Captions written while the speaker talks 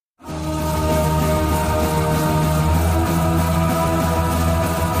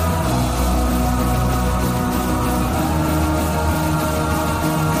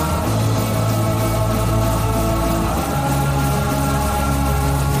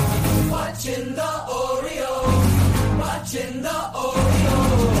Watching the Orioles.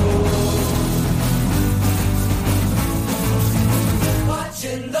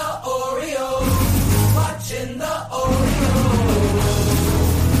 Watching the Orioles. Watching the Orioles.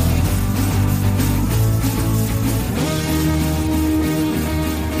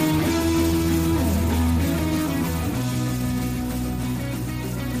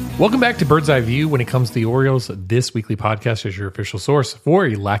 Welcome back to Bird's Eye View. When it comes to the Orioles, this weekly podcast is your official source for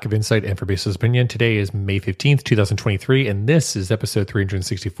a lack of insight and for baseless opinion. Today is May 15th, 2023, and this is episode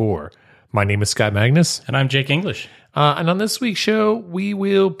 364. My name is Scott Magnus. And I'm Jake English. And on this week's show, we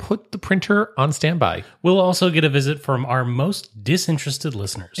will put the printer on standby. We'll also get a visit from our most disinterested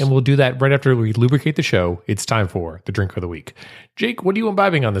listeners. And we'll do that right after we lubricate the show. It's time for the drink of the week. Jake, what are you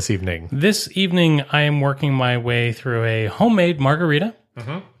imbibing on this evening? This evening, I am working my way through a homemade margarita.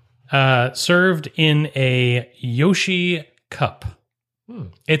 Served in a Yoshi cup.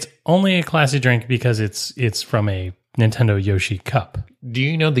 It's only a classy drink because it's from a Nintendo Yoshi cup. Do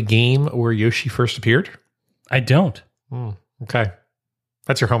you know the game where Yoshi first appeared? I don't. Okay.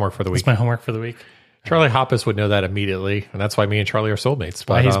 That's your homework for the week. That's my homework for the week. Charlie Hoppus would know that immediately, and that's why me and Charlie are soulmates.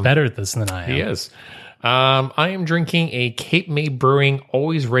 Why he's better at this than I am. He is. I am drinking a Cape May Brewing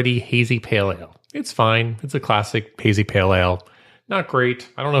Always Ready Hazy Pale Ale. It's fine. It's a classic hazy pale ale. Not great.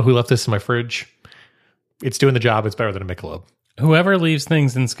 I don't know who left this in my fridge. It's doing the job. It's better than a Michelob. Whoever leaves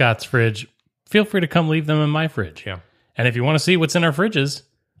things in Scott's fridge, feel free to come leave them in my fridge. Yeah. And if you want to see what's in our fridges,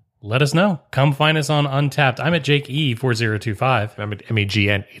 let us know. Come find us on Untapped. I'm at Jake E4025. I'm at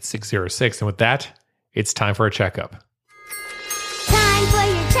MEGN 8606. And with that, it's time for a checkup. Time for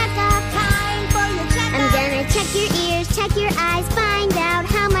your checkup. Time for your checkup. I'm gonna check your ears, check your eyes, find out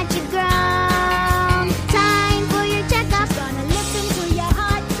how much you've grown. Time for your checkup. Gonna listen to your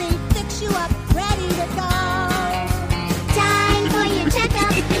heartbeat, fix you up, ready to go. Time for your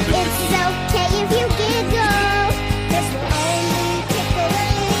checkup. It's okay if you giggle. This will only tickle a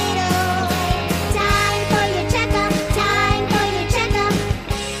little. Time for your checkup. Time for your checkup.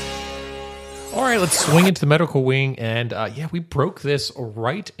 All right, let's swing into the medical wing. And we broke this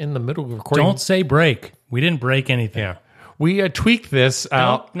right in the middle of recording. Don't say break. We didn't break anything. Yeah. We tweaked this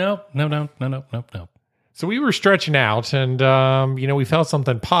out. No. So we were stretching out and, we felt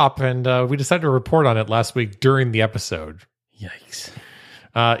something pop and we decided to report on it last week during the episode. Yikes.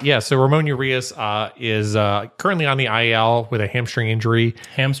 So Ramon Urias is currently on the IL with a hamstring injury.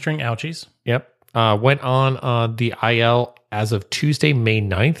 Hamstring ouchies. Yep. Went on the IL as of Tuesday, May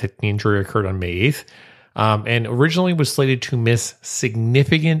 9th. The injury occurred on May 8th. And originally was slated to miss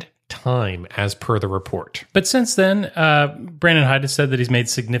significant time as per the report. But since then, Brandon Hyde has said that he's made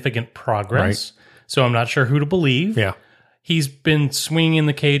significant progress. Right. So I'm not sure who to believe. Yeah. He's been swinging in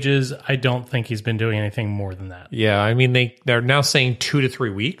the cages. I don't think he's been doing anything more than that. Yeah, I mean, they're now saying 2 to 3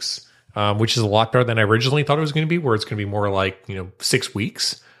 weeks, which is a lot better than I originally thought it was going to be, where it's going to be more like, 6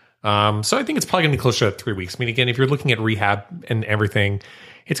 weeks. So I think it's probably going to be closer to 3 weeks. I mean, again, if you're looking at rehab and everything,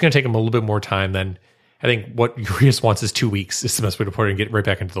 it's going to take him a little bit more time than I think what Urias wants is 2 weeks. Is the best way to put it and get right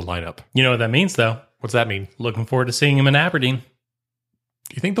back into the lineup. You know what that means, though? What's that mean? Looking forward to seeing him in Aberdeen.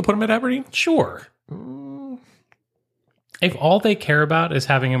 Do you think they'll put him at Aberdeen? Sure. If all they care about is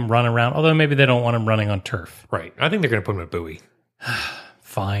having him run around, although maybe they don't want him running on turf. Right. I think they're going to put him at Bowie.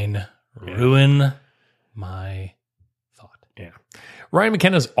 Fine. Yeah. Ruin my thought. Yeah. Ryan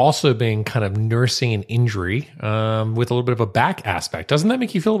McKenna's also been kind of nursing an injury with a little bit of a back aspect. Doesn't that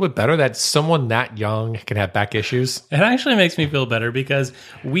make you feel a bit better that someone that young can have back issues? It actually makes me feel better because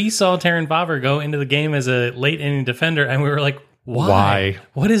we saw Terrin Vavra go into the game as a late inning defender and we were like, why?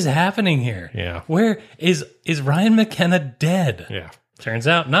 What is happening here? Yeah. Where is Ryan McKenna dead? Yeah. Turns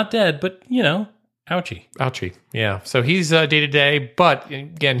out not dead, but ouchie. Ouchie. Yeah. So he's day to day, but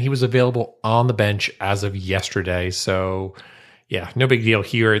again, he was available on the bench as of yesterday. So yeah, no big deal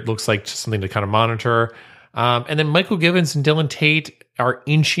here. It looks like just something to kind of monitor. And then Michael Givens and Dylan Tate are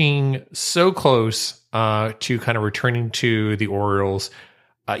inching so close to kind of returning to the Orioles.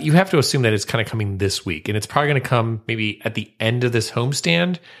 You have to assume that it's kind of coming this week, and it's probably going to come maybe at the end of this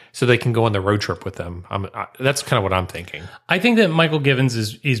homestand so they can go on the road trip with them. That's kind of what I'm thinking. I think that Michael Givens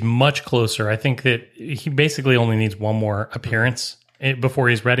is much closer. I think that he basically only needs one more appearance before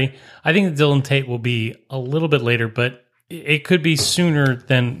he's ready. I think that Dylan Tate will be a little bit later, but it could be sooner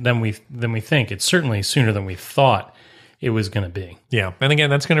than we think. It's certainly sooner than we thought it was going to be. Yeah, and again,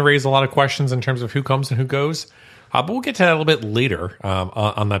 that's going to raise a lot of questions in terms of who comes and who goes. But we'll get to that a little bit later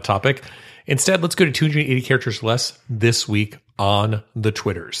on that topic. Instead, let's go to 280 characters less this week on the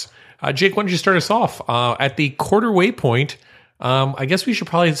Twitters. Jake, why don't you start us off? At the quarter waypoint, I guess we should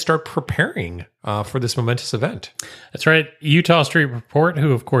probably start preparing for this momentous event. That's right. Utah Street Report,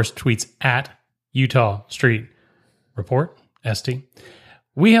 who of course tweets at Utah Street report, ST.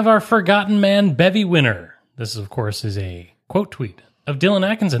 We have our Forgotten Man bevy winner. This, of course, is a quote tweet of Dylan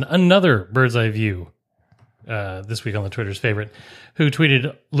Atkinson, another Bird's Eye View, this week on the Twitter's favorite, who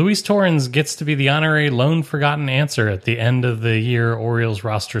tweeted, Luis Torrens gets to be the honorary lone forgotten answer at the end of the year Orioles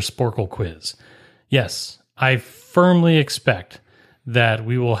roster Sporkle quiz. Yes, I firmly expect that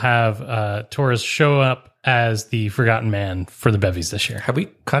we will have Torres show up as the forgotten man for the bevies this year. Have we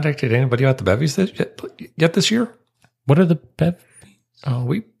contacted anybody about the bevies yet this year? What are the bevies? Oh,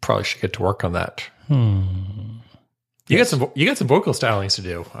 we probably should get to work on that. You got some vocal stylings to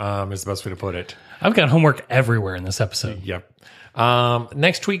do. Is the best way to put it. I've got homework everywhere in this episode. Yep.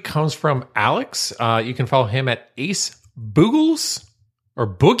 Next tweet comes from Alex. You can follow him at Ace Boogles or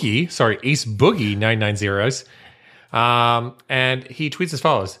Boogie. Sorry, Ace Boogie 990s. And he tweets as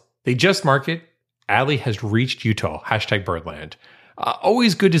follows: They just market. Adley has reached Utah. #Birdland.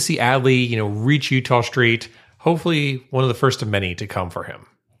 Always good to see Adley, reach Utah Street. Hopefully, one of the first of many to come for him.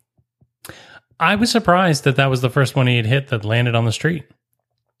 I was surprised that was the first one he had hit that landed on the street.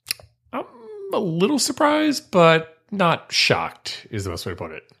 I'm a little surprised, but not shocked, is the best way to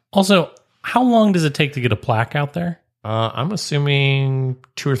put it. Also, how long does it take to get a plaque out there? I'm assuming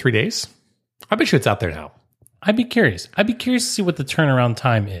 2 or 3 days. I bet you it's out there now. I'd be curious. I'd be curious to see what the turnaround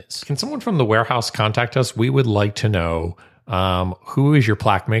time is. Can someone from the warehouse contact us? We would like to know who is your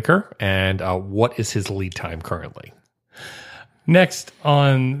plaque maker and what is his lead time currently. Next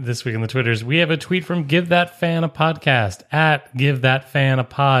on This Week on the Twitters, we have a tweet from Give That Fan a Podcast at Give That Fan a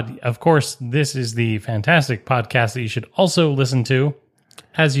Pod. Of course, this is the fantastic podcast that you should also listen to,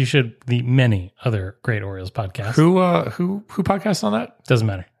 as you should the many other great Orioles podcasts. Who podcasts on that? Doesn't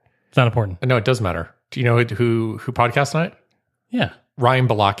matter. It's not important. No, it does matter. Do you know who podcasts on it? Yeah. Ryan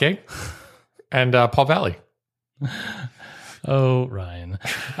Balake and Paul Valley. Oh, Ryan.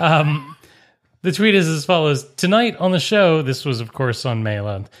 The tweet is as follows. Tonight on the show, this was, of course, on May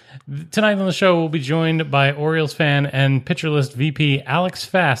 11th. Tonight on the show, we'll be joined by Orioles fan and pitcher list VP Alex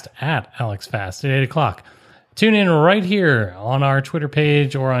Fast at Alex Fast at 8 o'clock. Tune in right here on our Twitter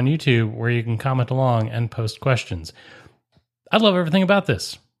page or on YouTube where you can comment along and post questions. I love everything about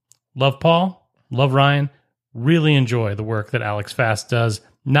this. Love Paul. Love Ryan. Really enjoy the work that Alex Fast does,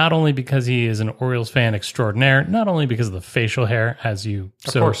 not only because he is an Orioles fan extraordinaire, not only because of the facial hair, as you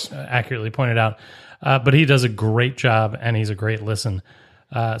accurately pointed out, but he does a great job and he's a great listen.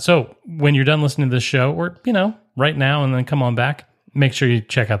 So when you're done listening to this show, or, right now and then come on back, make sure you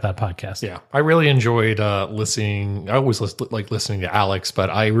check out that podcast. Yeah, I really enjoyed listening. I always like listening to Alex, but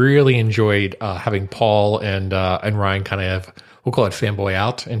I really enjoyed having Paul and Ryan kind of, we'll call it fanboy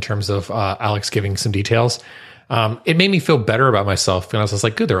out in terms of Alex giving some details. It made me feel better about myself because I was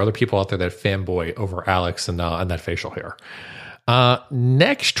like, good, there are other people out there that fanboy over Alex and that facial hair.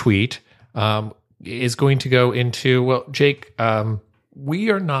 Next tweet is going to go into, well, Jake, we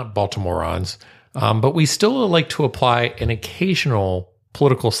are not Baltimoreans, but we still like to apply an occasional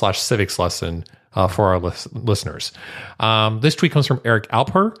political/civics lesson for our listeners. This tweet comes from Eric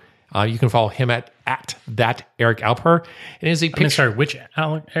Alper. You can follow him at that Eric Alper. And it is a picture. Sorry, which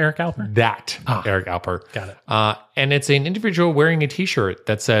Eric Alper? That Eric Alper. Got it. And it's an individual wearing a T-shirt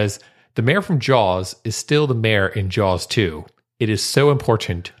that says, "The mayor from Jaws is still the mayor in Jaws 2. It is so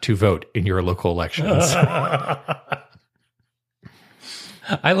important to vote in your local elections."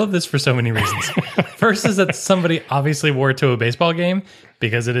 I love this for so many reasons. First is that somebody obviously wore it to a baseball game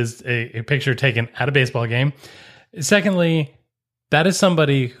because it is a picture taken at a baseball game. Secondly, that is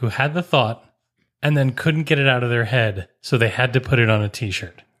somebody who had the thought and then couldn't get it out of their head, so they had to put it on a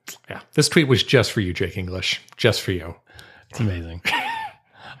T-shirt. Yeah, this tweet was just for you, Jake English. Just for you. It's amazing.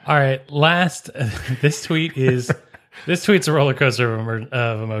 All right, this tweet's a roller coaster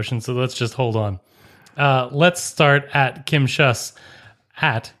of emotions, so let's just hold on. Let's start at Kim Schuss.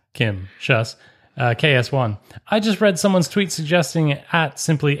 At Kim Schuss, KS1. I just read someone's tweet suggesting at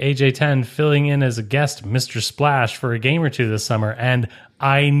simply AJ10 filling in as a guest Mr. Splash for a game or two this summer, and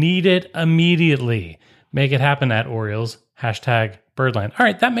I need it immediately. Make it happen at Orioles. #Birdland. All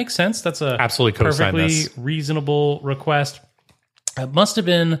right, that makes sense. That's a absolutely perfectly reasonable request. It must have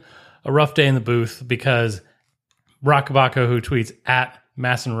been a rough day in the booth because Rock Kabako, who tweets at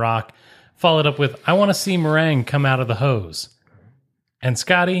Masson Rock, followed up with, I want to see Meringue come out of the hose. And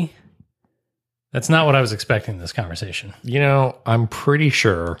Scotty, that's not what I was expecting in this conversation. I'm pretty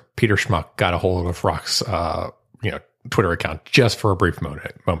sure Peter Schmuck got a hold of Rock's Twitter account just for a brief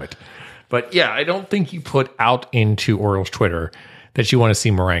moment. But yeah, I don't think you put out into Orioles Twitter that you want to see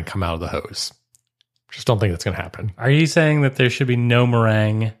Meringue come out of the hose. Just don't think that's going to happen. Are you saying that there should be no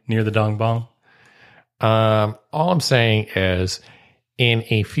meringue near the dong bong? All I'm saying is in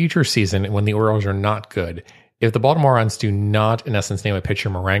a future season when the Orioles are not good, if the Baltimore Orioles do not, in essence, name a pitcher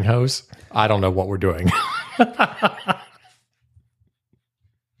Meringue Hose, I don't know what we're doing.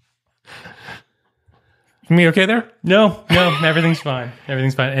 Me okay there? No, everything's fine.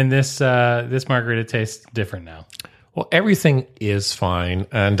 Everything's fine. And this margarita tastes different now. Well, everything is fine.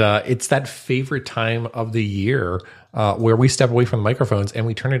 And it's that favorite time of the year where we step away from the microphones and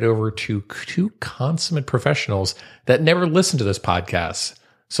we turn it over to two consummate professionals that never listen to this podcast.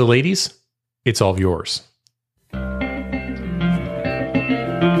 So, ladies, it's all yours.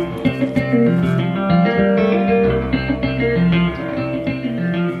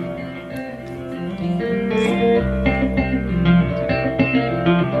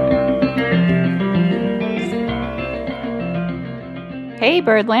 Hey,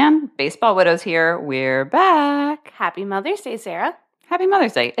 Birdland. Baseball Widows here. We're back. Happy Mother's Day, Sarah. Happy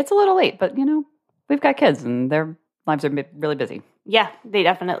Mother's Day. It's a little late, but, we've got kids and their lives are really busy. Yeah, they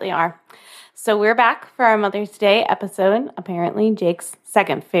definitely are. So we're back for our Mother's Day episode. Apparently, Jake's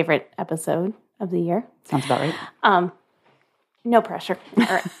second favorite episode of the year. Sounds about right. No pressure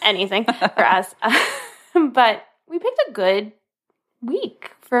or anything for us. But we picked a good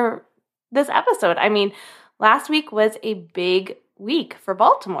week for this episode. I mean, last week was a big week for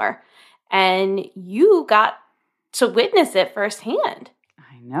Baltimore, and you got to witness it firsthand.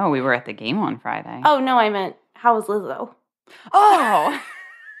 I know. We were at the game on Friday. Oh, no, I meant, how was Lizzo? Oh!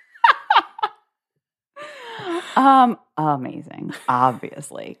 Amazing,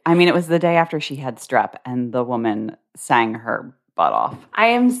 obviously. I mean, it was the day after she had strep, and the woman sang her butt off. I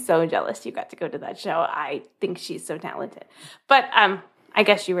am so jealous you got to go to that show. I think she's so talented. But I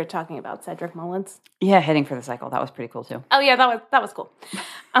guess you were talking about Cedric Mullins. Yeah, hitting for the cycle. That was pretty cool, too. Oh, yeah, that was cool.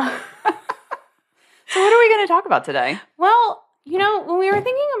 So what are we going to talk about today? Well, when we were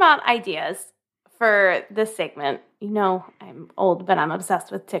thinking about ideas for this segment, I'm old, but I'm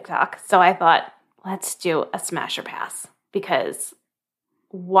obsessed with TikTok. So I thought, let's do a smash or pass, because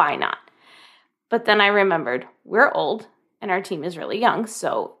why not? But then I remembered we're old and our team is really young,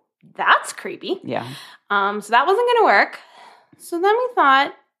 so that's creepy. Yeah. So that wasn't going to work. So then we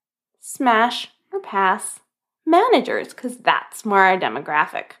thought smash or pass managers, because that's more our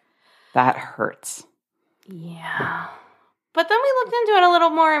demographic. That hurts. Yeah. But then we looked into it a little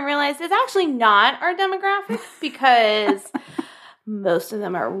more and realized it's actually not our demographic, because most of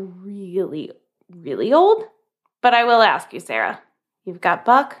them are really, really old. But I will ask you, Sarah, you've got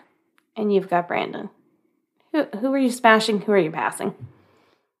Buck and you've got Brandon. Who are you smashing? Who are you passing?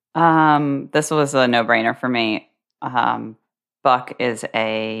 This was a no-brainer for me. Buck is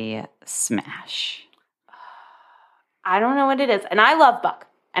a smash. I don't know what it is. And I love Buck.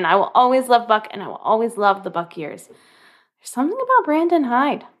 And I will always love Buck. And I will always love the Buck years. There's something about Brandon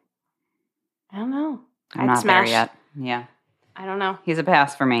Hyde. I don't know. I'm not there yet. Yeah. I don't know. He's a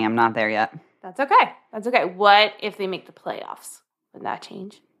pass for me. I'm not there yet. That's okay. That's okay. What if they make the playoffs? Would that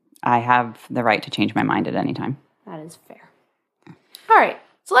change? I have the right to change my mind at any time. That is fair. All right.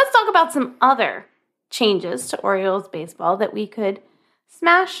 So let's talk about some other changes to Orioles baseball that we could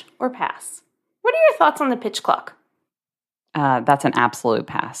smash or pass. What are your thoughts on the pitch clock? That's an absolute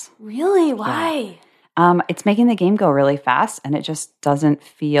pass. Really? Why? It's making the game go really fast, and it just doesn't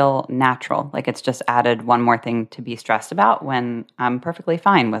feel natural. Like it's just added one more thing to be stressed about when I'm perfectly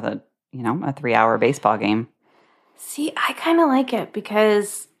fine with a 3-hour baseball game. See, I kind of like it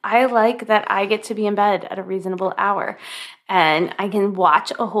because I like that I get to be in bed at a reasonable hour, and I can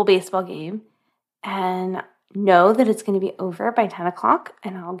watch a whole baseball game and know that it's going to be over by 10 o'clock,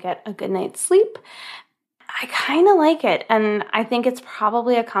 and I'll get a good night's sleep. I kind of like it, and I think it's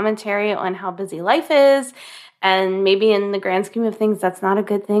probably a commentary on how busy life is, and maybe in the grand scheme of things, that's not a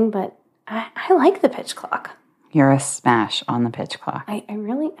good thing, but I like the pitch clock. You're a smash on the pitch clock. I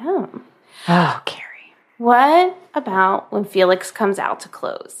really am. Oh, Carrie. What about when Felix comes out to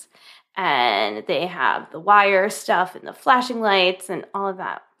close, and they have the wire stuff and the flashing lights and all of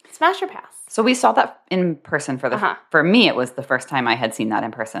that? Smash or pass? So we saw that in person for me. It was the first time I had seen that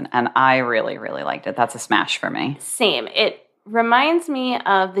in person, and I really, really liked it. That's a smash for me. Same. It reminds me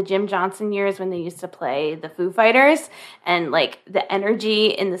of the Jim Johnson years when they used to play the Foo Fighters, and like the energy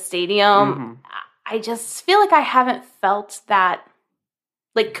in the stadium. Mm-hmm. I just feel like I haven't felt that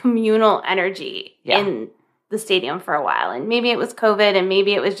like communal energy in the stadium for a while, and maybe it was COVID, and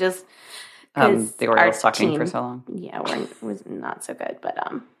maybe it was just the Orioles sucking for so long. Yeah, it was not so good, but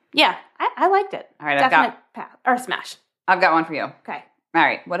yeah, I liked it. All right, Definite pass or smash. I've got one for you. Okay. All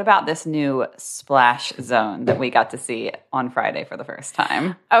right. What about this new splash zone that we got to see on Friday for the first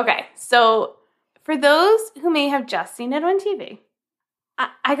time? Okay. So for those who may have just seen it on TV,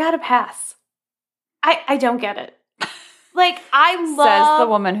 I got to pass. I don't get it. Like, I love... Says the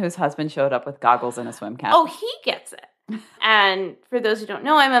woman whose husband showed up with goggles and a swim cap. Oh, he gets it. And for those who don't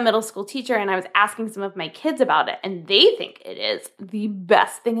know, I'm a middle school teacher, and I was asking some of my kids about it, and they think it is the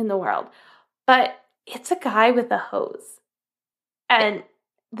best thing in the world. But it's a guy with a hose. And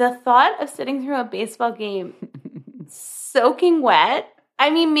the thought of sitting through a baseball game soaking wet,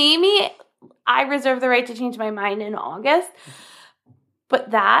 I mean, maybe I reserve the right to change my mind in August,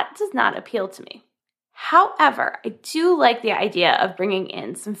 but that does not appeal to me. However, I do like the idea of bringing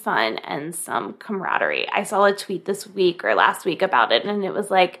in some fun and some camaraderie. I saw a tweet this week or last week about it, and it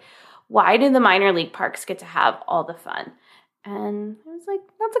was like, why do the minor league parks get to have all the fun? And I was like,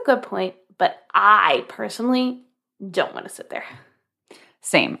 that's a good point, but I personally don't want to sit there.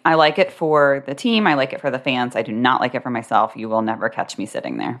 Same. I like it for the team. I like it for the fans. I do not like it for myself. You will never catch me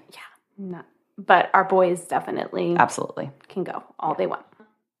sitting there. Yeah, no. But our boys definitely Absolutely. can go all they want.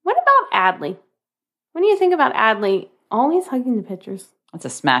 What about Adley? What do you think about Adley always hugging the pitchers? It's a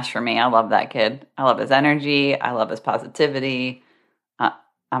smash for me. I love that kid. I love his energy. I love his positivity.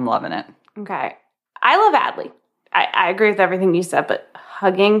 I'm loving it. Okay. I love Adley. I agree with everything you said, but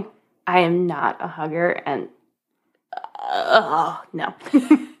hugging, I am not a hugger, and no.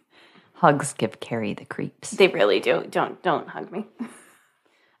 Hugs give Carrie the creeps. They really do. Don't hug me.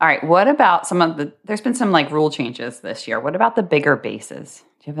 All right. What about there's been some like rule changes this year. What about the bigger bases?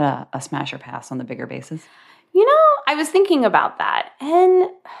 Do you have a smash or pass on the bigger bases? You know, I was thinking about that, and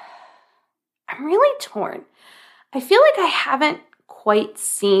I'm really torn. I feel like I haven't quite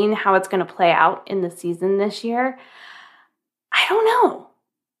seen how it's going to play out in the season this year. I don't know.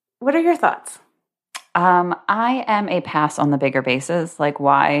 What are your thoughts? I am a pass on the bigger bases. Like,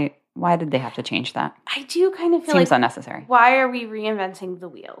 why did they have to change that? I do kind of feel Seems like, unnecessary. why are we reinventing the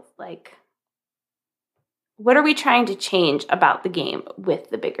wheel? Like, what are we trying to change about the game with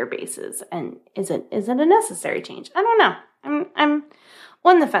the bigger bases? And is it a necessary change? I don't know. I'm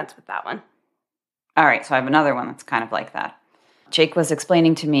on the fence with that one. All right, so I have another one that's kind of like that. Jake was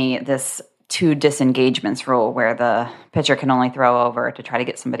explaining to me this 2 disengagements rule where the pitcher can only throw over to try to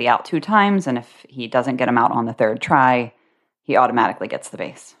get somebody out 2 times, and if he doesn't get him out on the 3rd try, he automatically gets the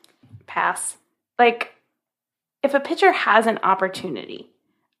base. Pass. Like, if a pitcher has an opportunity,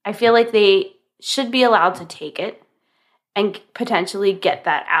 I feel like they should be allowed to take it and potentially get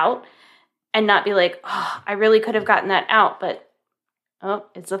that out and not be like, oh, I really could have gotten that out, but oh,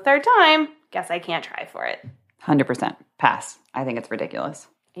 it's the 3rd time. Guess I can't try for it. 100% pass. I think it's ridiculous.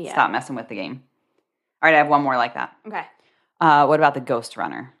 Yeah. Stop messing with the game. All right, I have one more like that. Okay. What about the ghost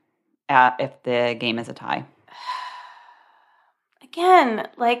runner if the game is a tie? Again,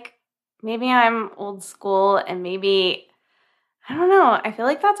 like, maybe I'm old school and maybe, I don't know. I feel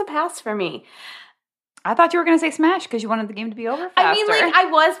like that's a pass for me. I thought you were going to say smash because you wanted the game to be over faster. I mean, like, I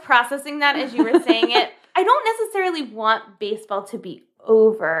was processing that as you were saying it. I don't necessarily want baseball to be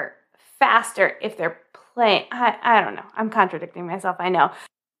over faster if they're playing. I don't know. I'm contradicting myself, I know.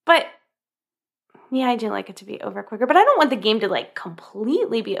 But yeah, I do like it to be over quicker. But I don't want the game to like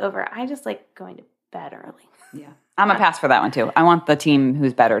completely be over. I just like going to bed early. Yeah. I'm a pass for that one too. I want the team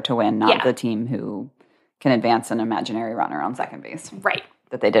who's better to win, not Yeah. the team who can advance an imaginary runner on second base Right.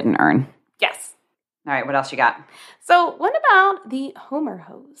 that they didn't earn. Yes. All right, what else you got? So what about the Homer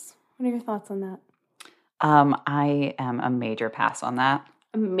hose? What are your thoughts on that? I am a major pass on that.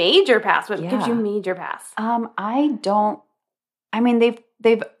 A major pass. What gives Yeah. you major pass?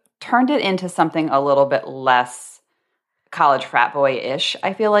 They've turned it into something a little bit less college frat boy-ish,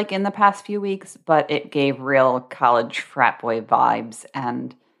 I feel like, in the past few weeks, but it gave real college frat boy vibes.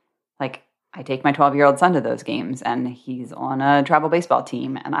 And like, I take my 12-year-old son to those games and he's on a travel baseball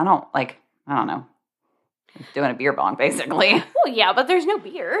team, and I don't know. He's doing a beer bong, basically. Well, yeah, but there's no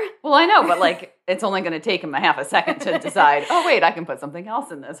beer. Well, I know, but like, it's only going to take him a half a second to decide, oh, wait, I can put something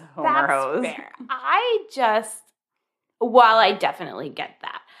else in this Homer hose. Fair. While I definitely get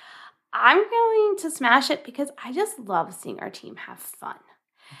that, I'm going to smash it because I just love seeing our team have fun.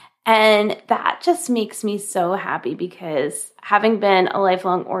 And that just makes me so happy because having been a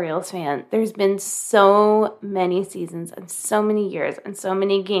lifelong Orioles fan, there's been so many seasons and so many years and so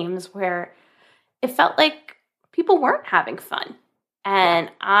many games where it felt like people weren't having fun.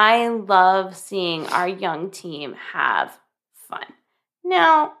 And I love seeing our young team have fun.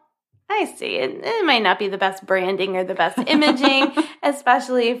 Now, I see it. It might not be the best branding or the best imaging,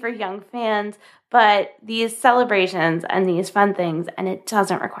 especially for young fans, but these celebrations and these fun things, and it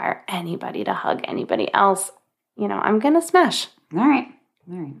doesn't require anybody to hug anybody else, I'm going to smash. All right.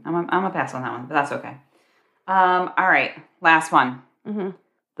 I'm a pass on that one, but that's okay. All right. Last one.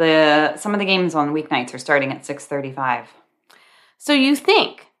 Mm-hmm. Some of the games on weeknights are starting at 6:35. So you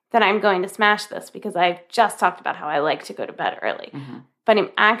think that I'm going to smash this because I've just talked about how I like to go to bed early. But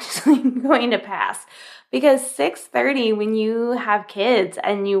I'm actually going to pass because 6:30 when you have kids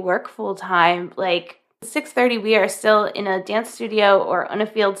and you work full time, like 6:30 we are still in a dance studio or on a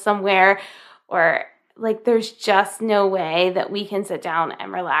field somewhere, or like there's just no way that we can sit down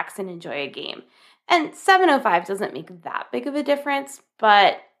and relax and enjoy a game. And 7:05 doesn't make that big of a difference,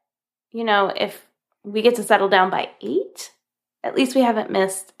 but you know, if we get to settle down by 8, at least we haven't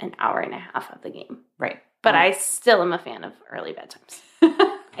missed an hour and a half of the game. Right. But I still am a fan of early bedtimes.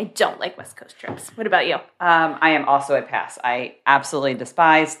 I don't like West Coast trips. What about you? I am also a pass. I absolutely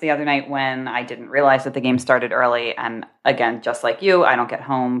despised the other night when I didn't realize that the game started early. And again, just like you, I don't get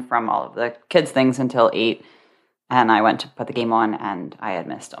home from all of the kids' things until 8. And I went to put the game on and I had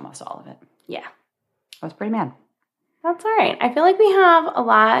missed almost all of it. Yeah. I was pretty mad. That's all right. I feel like we have a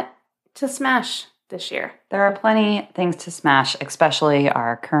lot to smash this year. There are plenty things to smash, especially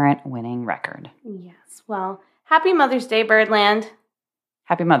our current winning record. Yes. Well, happy Mother's Day, Birdland.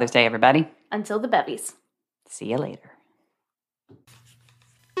 Happy Mother's Day, everybody. Until the bevies. See you later.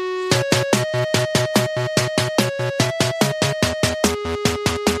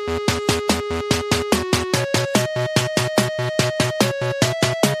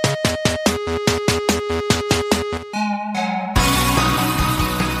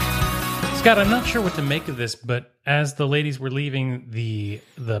 Scott, I'm not sure what to make of this, but as the ladies were leaving the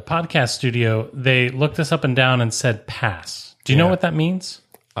podcast studio, they looked us up and down and said pass. Do you know what that means?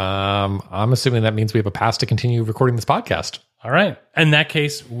 I'm assuming that means we have a pass to continue recording this podcast. All right. In that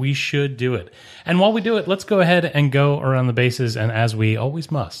case, we should do it. And while we do it, let's go ahead and go around the bases. And as we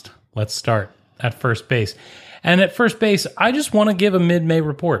always must, let's start at first base. And at first base, I just want to give a mid-May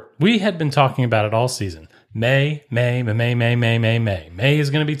report. We had been talking about it all season. May is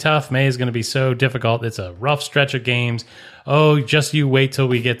going to be tough. May is going to be so difficult. It's a rough stretch of games. Oh, just you wait till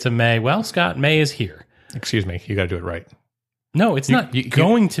we get to May. Well, Scott, May is here. Excuse me. You got to do it right. No, it's not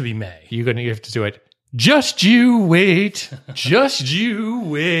going to be May. You have to do it. Just you wait. Just you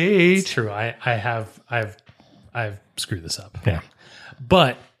wait. It's true. I've screwed this up. Yeah.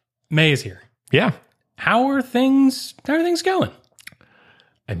 But May is here. Yeah. How are things going?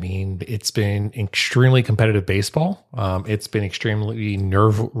 I mean, it's been extremely competitive baseball. It's been extremely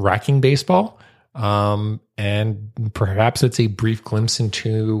nerve-wracking baseball. And perhaps it's a brief glimpse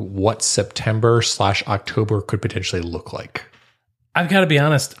into what September/October could potentially look like. I've got to be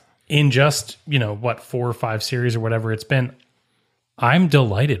honest, in just, 4 or 5 series or whatever it's been, I'm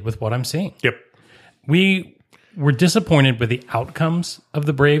delighted with what I'm seeing. Yep. We were disappointed with the outcomes of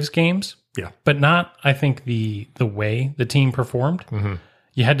the Braves games. Yeah. But not, I think, the way the team performed. Mm-hmm.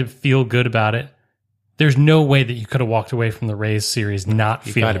 You had to feel good about it. There's no way that you could have walked away from the Rays series not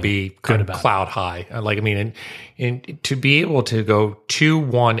feeling got to be good about cloud high. And to be able to go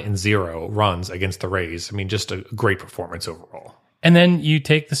 2-1-0 runs against the Rays, I mean, just a great performance overall. And then you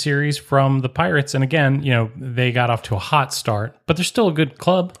take the series from the Pirates, and again, they got off to a hot start, but they're still a good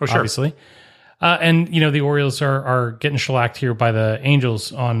club, obviously. And the Orioles are getting shellacked here by the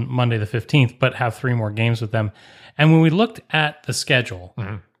Angels on Monday the 15th, but have 3 more games with them. And when we looked at the schedule,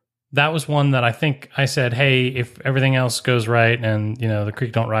 that was one that I think I said, hey, if everything else goes right and, the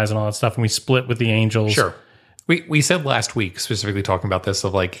creek don't rise and all that stuff, and we split with the Angels. Sure. We said last week, specifically talking about this,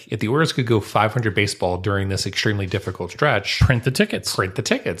 of like, if the Orioles could go 500 baseball during this extremely difficult stretch. Print the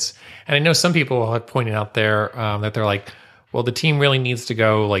tickets. And I know some people have pointed out there that they're like, well, the team really needs to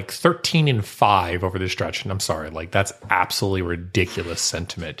go like 13-5 over the stretch. And I'm sorry, like that's absolutely ridiculous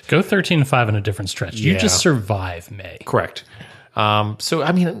sentiment. Go 13-5 in a different stretch. You just survive May. Correct. So,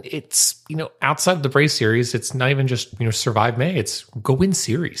 I mean, it's, outside of the Braves series, it's not even just, survive May, it's go win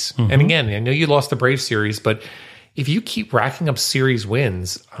series. Mm-hmm. And again, I know you lost the Braves series, but if you keep racking up series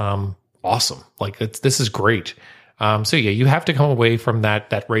wins, awesome. Like this is great. So yeah, you have to come away from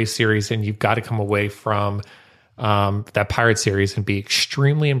that Rays series, and you've got to come away from that Pirates series and be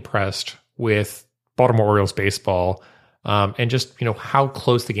extremely impressed with Baltimore Orioles baseball, and just, how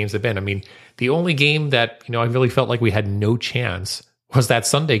close the games have been. I mean, the only game that, I really felt like we had no chance was that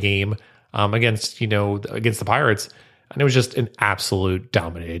Sunday game against the Pirates. And it was just an absolute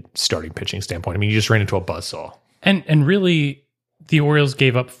dominated starting pitching standpoint. I mean, you just ran into a buzzsaw. And really, the Orioles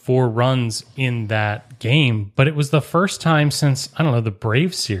gave up 4 runs in that game, but it was the first time since, the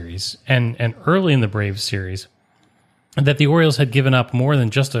Braves series and early in the Braves series that the Orioles had given up more than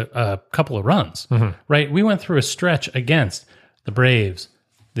just a couple of runs, right? We went through a stretch against the Braves,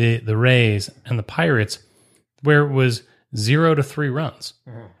 the Rays, and the Pirates where it was 0 to 3 runs.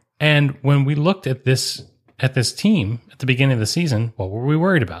 And when we looked at this team at the beginning of the season, what were we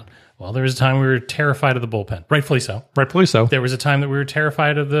worried about? Well, there was a time we were terrified of the bullpen. Rightfully so. Rightfully so. There was a time that we were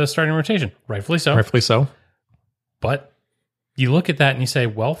terrified of the starting rotation. Rightfully so. Rightfully so. But you look at that and you say,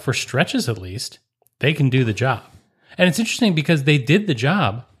 well, for stretches at least, they can do the job. And it's interesting because they did the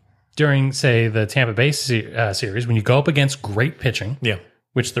job during, say, the Tampa Bay series when you go up against great pitching, Yeah.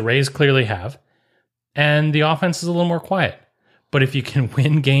 which the Rays clearly have, and the offense is a little more quiet. But if you can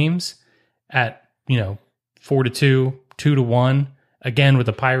win games at, 4-2, 2-1, again with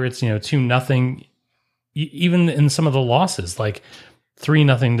the Pirates, 2-0, even in some of the losses, like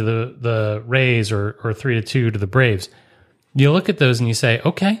 3-0 to the Rays or 3-2 to the Braves, you look at those and you say,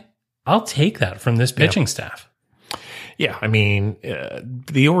 okay, I'll take that from this pitching staff. Yeah, I mean,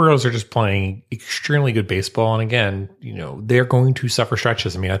 the Orioles are just playing extremely good baseball. And again, they're going to suffer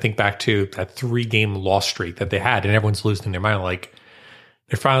stretches. I mean, I think back to that 3-game loss streak that they had, and everyone's losing their mind. Like,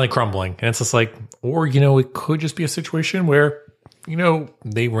 they're finally crumbling. And it's just like, or, it could just be a situation where,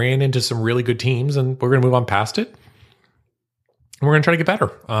 they ran into some really good teams and we're going to move on past it. And we're going to try to get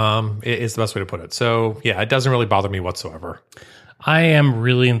better. Is the best way to put it. So, yeah, it doesn't really bother me whatsoever. I am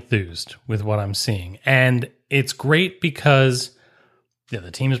really enthused with what I'm seeing. And it's great because the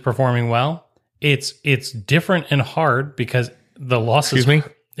team is performing well. It's different and hard because the losses. Excuse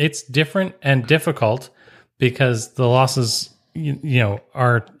me? It's different and difficult because the losses,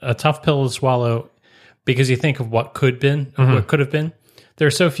 are a tough pill to swallow because you think of what could have been. There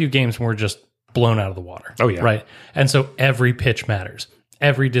are so few games when we're just blown out of the water. Oh, yeah. Right. And so every pitch matters.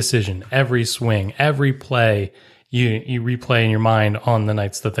 Every decision, every swing, every play you replay in your mind on the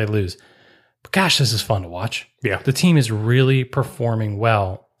nights that they lose. But gosh, this is fun to watch. Yeah. The team is really performing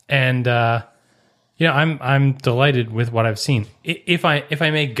well. And I'm delighted with what I've seen. If I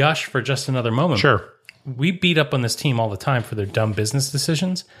may gush for just another moment. Sure. We beat up on this team all the time for their dumb business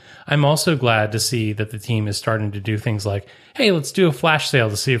decisions. I'm also glad to see that the team is starting to do things like, hey, let's do a flash sale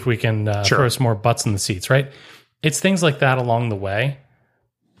to see if we can throw some more butts in the seats, right? It's things like that along the way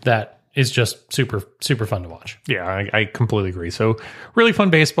that is just super, super fun to watch. Yeah, I completely agree. So really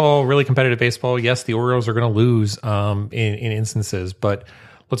fun baseball, really competitive baseball. Yes, the Orioles are going to lose in instances, but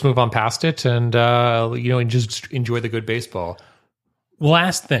let's move on past it and, and just enjoy the good baseball.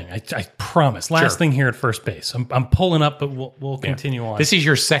 Last thing, I promise. Last thing here at first base. I'm pulling up, but we'll continue on. This is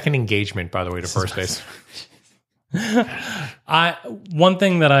your second engagement, by the way, to first base. One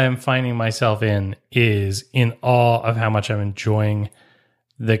thing that I am finding myself in is in awe of how much I'm enjoying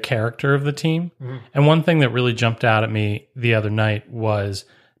the character of the team. Mm-hmm. And one thing that really jumped out at me the other night was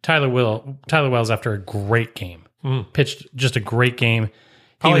Tyler Wells, after a great game, pitched just a great game.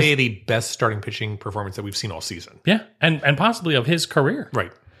 Probably the best starting pitching performance that we've seen all season. Yeah, and possibly of his career.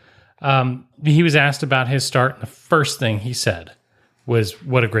 Right. He was asked about his start, and the first thing he said was,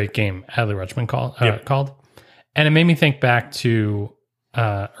 what a great game Adley Rutschman called. And it made me think back to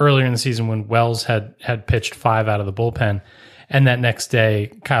earlier in the season when Wells had pitched 5 out of the bullpen, and that next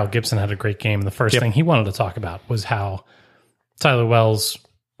day, Kyle Gibson had a great game. And the first thing he wanted to talk about was how Tyler Wells,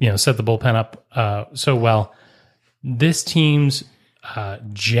 set the bullpen up so well. This team's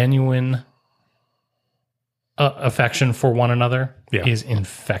genuine affection for one another is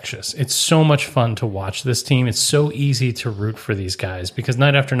infectious. It's so much fun to watch this team. It's so easy to root for these guys because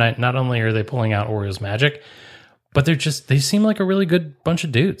night after night, not only are they pulling out Orioles magic, but they seem like a really good bunch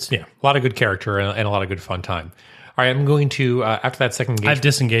of dudes. Yeah, a lot of good character and a lot of good fun time. All right, I'm going to, after that second engagement... I've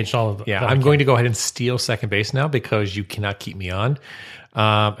disengaged all of them. Yeah, I'm going to go ahead and steal second base now because you cannot keep me on.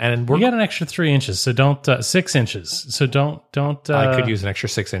 And we got an extra 3 inches, so don't 6 inches. So don't. I could use an extra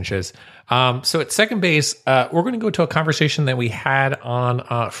 6 inches. So at second base, we're going to go to a conversation that we had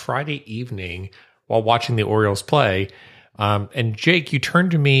on Friday evening while watching the Orioles play. And Jake, you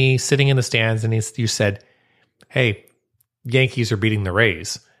turned to me sitting in the stands, and you said, "Hey, Yankees are beating the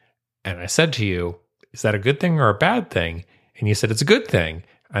Rays." And I said to you, "Is that a good thing or a bad thing?" And you said, "It's a good thing."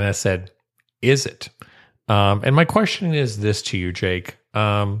 And I said, "Is it?" And my question is this to you, Jake.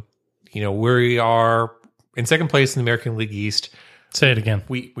 We are in second place in the American League East. Say it again.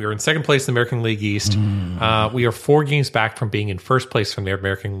 We are in second place in the American League East. We are 4 games back from being in first place from the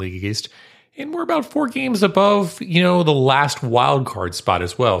American League East. And we're about 4 games above, the last wild card spot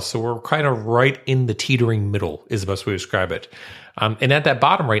as well. So we're kind of right in the teetering middle is the best way to describe it. And at that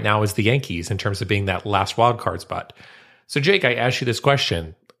bottom right now is the Yankees in terms of being that last wild card spot. So Jake, I asked you this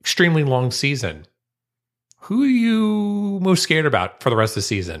question. Extremely long season. Who are you most scared about for the rest of the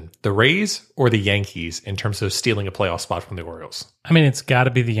season? The Rays or the Yankees in terms of stealing a playoff spot from the Orioles? I mean, it's got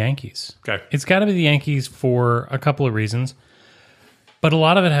to be the Yankees. Okay. It's got to be the Yankees for a couple of reasons. But a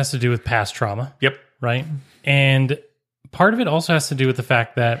lot of it has to do with past trauma. Yep. Right? And part of it also has to do with the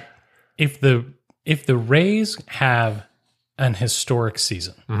fact that if the Rays have an historic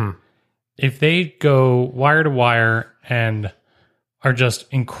season, if they go wire to wire and are just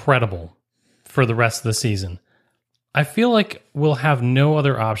incredible for the rest of the season, I feel like we'll have no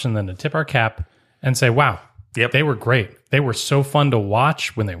other option than to tip our cap and say, wow, Yep. they were great. They were so fun to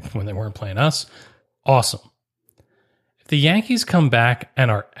watch when they weren't playing us. Awesome. If the Yankees come back and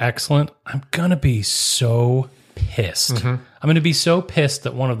are excellent, I'm going to be so pissed. I'm going to be so pissed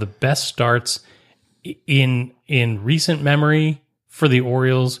that one of the best starts in recent memory for the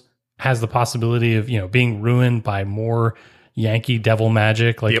Orioles has the possibility of, being ruined by more Yankee devil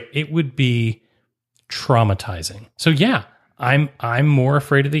magic. Like, it would be traumatizing. So yeah, I'm more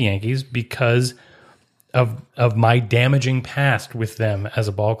afraid of the Yankees because of my damaging past with them as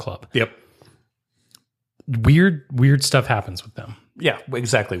a ball club. Yep. Weird stuff happens with them. Yeah,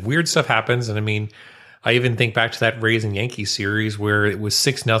 exactly. Weird stuff happens. And I mean, I even think back to that Rays and Yankees series where it was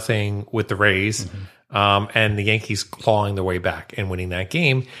 6-0 with the Rays, and the Yankees clawing their way back and winning that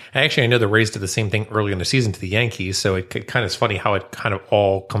game. And actually, I know the Rays did the same thing early in the season to the Yankees, so it kind of is funny how it kind of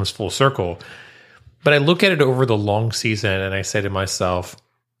all comes full circle. But I look at it over the long season, and I say to myself,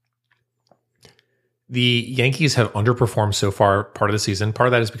 the Yankees have underperformed so far part of the season. Part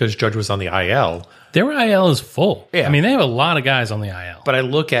of that is because Judge was on the IL. Their IL is full. Yeah. I mean, they have a lot of guys on the IL. But I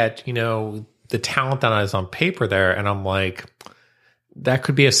look at, the talent that is on paper there, and I'm like, that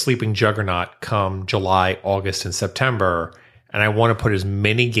could be a sleeping juggernaut come July, August, and September. And I want to put as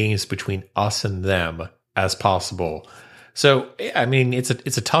many games between us and them as possible. So, I mean, it's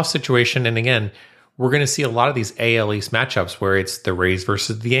a tough situation. And again, we're going to see a lot of these AL East matchups where it's the Rays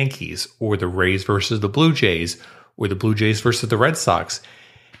versus the Yankees, or the Rays versus the Blue Jays, or the Blue Jays versus the Red Sox.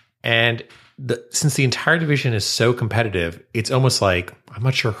 And since the entire division is so competitive, it's almost like I'm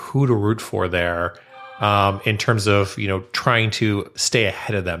not sure who to root for there in terms of, trying to stay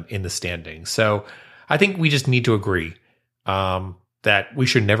ahead of them in the standings. So I think we just need to agree that we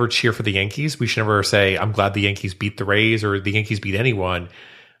should never cheer for the Yankees. We should never say, I'm glad the Yankees beat the Rays or the Yankees beat anyone.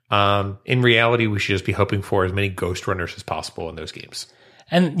 In reality, we should just be hoping for as many ghost runners as possible in those games.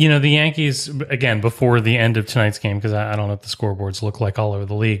 And, the Yankees, again, before the end of tonight's game, because I don't know what the scoreboards look like all over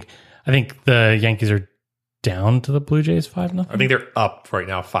the league, I think the Yankees are down to the Blue Jays 5-0. I think they're up right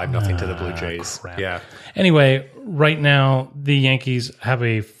now 5-0 to the Blue Jays. Crap. Yeah. Anyway, right now, the Yankees have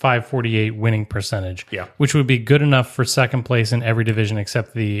a .548 winning percentage, Yeah. which would be good enough for second place in every division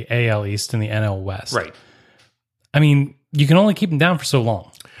except the AL East and the NL West. Right. I mean, you can only keep them down for so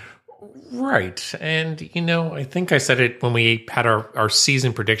long. Right. And, I think I said it when we had our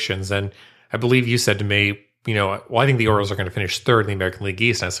season predictions, and I believe you said to me, I think the Orioles are going to finish third in the American League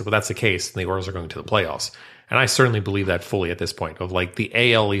East. And I said, well, that's the case. And the Orioles are going to the playoffs. And I certainly believe that fully at this point of like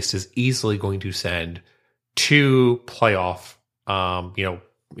the AL East is easily going to send 2 playoff,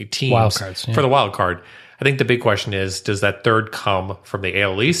 teams Wild cards, yeah. for the wild card. I think the big question is, does that third come from the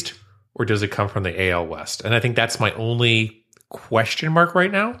AL East or does it come from the AL West? And I think that's my only question mark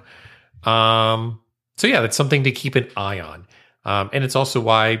right now. So yeah, that's something to keep an eye on. And it's also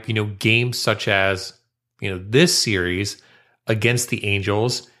why, games such as, this series against the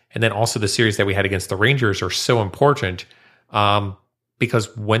Angels, and then also the series that we had against the Rangers are so important.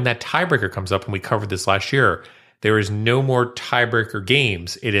 Because when that tiebreaker comes up, and we covered this last year, there is no more tiebreaker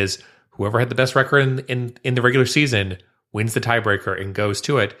games. It is whoever had the best record in the regular season wins the tiebreaker and goes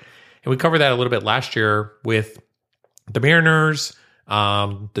to it. And we covered that a little bit last year with the Mariners,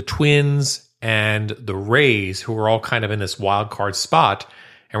 the Twins, and the Rays, who were all kind of in this wild card spot.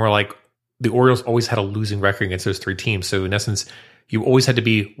 And we're like, the Orioles always had a losing record against those 3 teams. So in essence, you always had to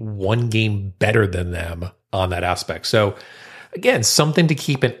be 1 game better than them on that aspect. So again, something to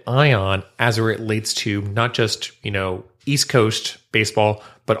keep an eye on as it relates to not just, East Coast baseball,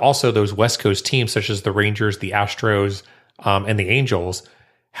 but also those West Coast teams such as the Rangers, the Astros, and the Angels.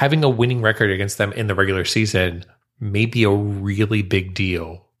 Having a winning record against them in the regular season may be a really big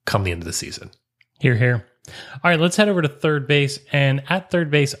deal come the end of the season. Hear, hear. All right, let's head over to third base. And at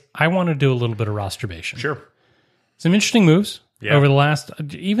third base, I want to do a little bit of rosterbation. Sure. Some interesting moves Yeah. over the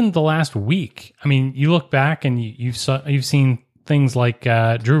last week. I mean, you look back and you've seen things like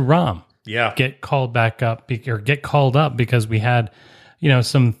Drew Rom Yeah. get called back up or get called up because we had,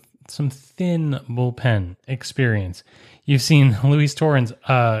 some thin bullpen experience. You've seen Luis Torrens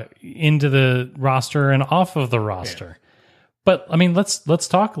into the roster and off of the roster. But I mean, let's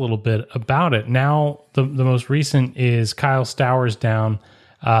talk a little bit about it. Now, the most recent is Kyle Stowers down,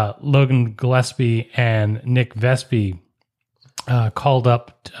 Logan Gillespie and Nick Vespi called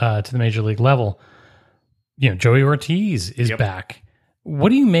up to the major league level. Joey Ortiz is back. What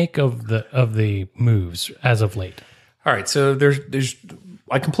do you make of the moves as of late? All right, so there's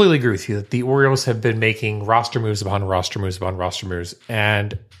I completely agree with you that the Orioles have been making roster moves upon roster moves upon roster moves,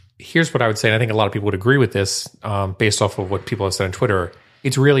 and here's what I would say, and I think a lot of people would agree with this based off of what people have said on Twitter.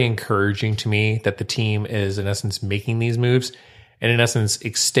 It's really encouraging to me that the team is, in essence, making these moves and, in essence,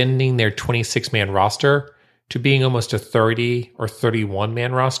 extending their 26-man roster to being almost a 30 or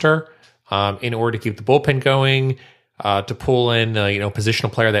 31-man roster in order to keep the bullpen going, to pull in a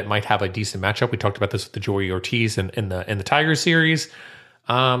positional player that might have a decent matchup. We talked about this with the Joey Ortiz in the Tigers series.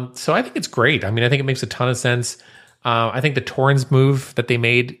 So I think it's great. I mean, I think it makes a ton of sense. I think the Torrens move that they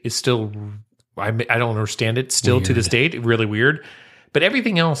made is still, I don't understand it still Weird. to this date, really weird. But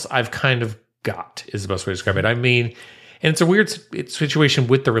everything else I've kind of got is the best way to describe it. I mean, and it's a weird situation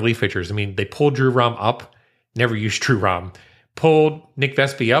with the relief pitchers. I mean, they pulled Drew Rom up, never used Drew Rom. Pulled Nick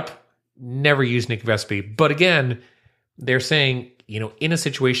Vespi up, never used Nick Vespi. But again, they're saying, in a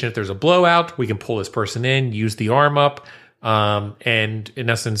situation, if there's a blowout, we can pull this person in, use the arm up, and in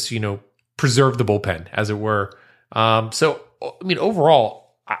essence, preserve the bullpen, as it were. So, I mean,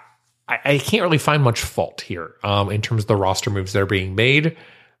 overall, I can't really find much fault here in terms of the roster moves that are being made.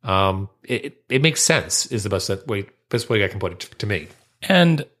 It makes sense, is the best way I can put it to me.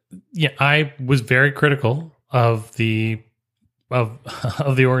 And yeah, I was very critical of the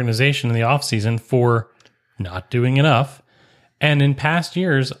organization in the offseason for not doing enough. And in past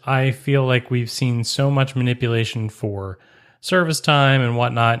years, I feel like we've seen so much manipulation for service time and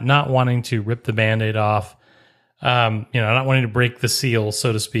whatnot, not wanting to rip the Band-Aid off, not wanting to break the seal,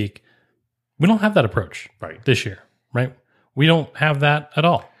 so to speak. We don't have that approach this year, right? We don't have that at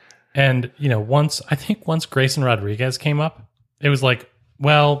all. And, once Grayson Rodriguez came up, it was like,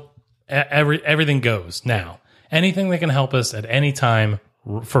 well, everything goes now. Anything that can help us at any time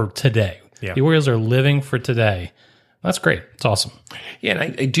for today. Yeah. The Orioles are living for today. That's great. It's awesome. Yeah,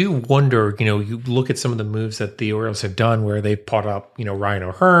 and I do wonder, you look at some of the moves that the Orioles have done where they've brought up, Ryan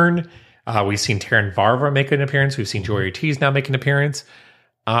O'Hearn. We've seen Terran Varva make an appearance. We've seen Joey Ortiz now make an appearance.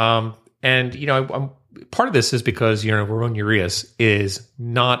 And, I'm part of this is because, Ramon Urias is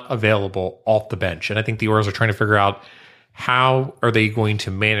not available off the bench. And I think the Orioles are trying to figure out how are they going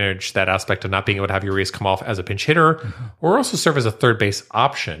to manage that aspect of not being able to have Urias come off as a pinch hitter or also serve as a third base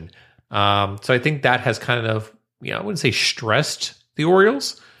option. So I think that has kind of, I wouldn't say stressed the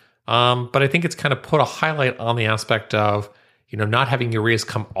Orioles, but I think it's kind of put a highlight on the aspect of, not having Urias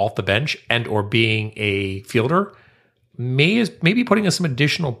come off the bench and or being a fielder maybe putting some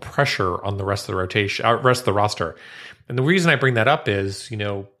additional pressure on the rest of the rest of the roster. And the reason I bring that up is,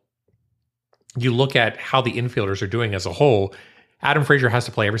 you look at how the infielders are doing as a whole. Adam Frazier has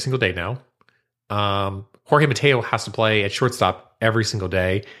to play every single day now. Jorge Mateo has to play at shortstop every single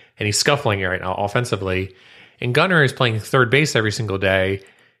day, and he's scuffling it right now offensively. And Gunnar is playing third base every single day.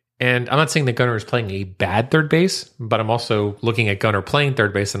 And I'm not saying that Gunnar is playing a bad third base, but I'm also looking at Gunnar playing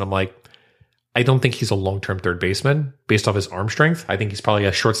third base, and I'm like, I don't think he's a long-term third baseman based off his arm strength. I think he's probably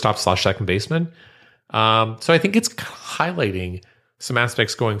a shortstop/second baseman. So I think it's highlighting some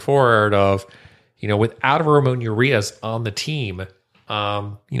aspects going forward of, without Ramon Urias on the team,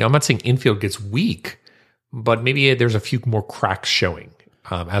 I'm not saying infield gets weak, but maybe there's a few more cracks showing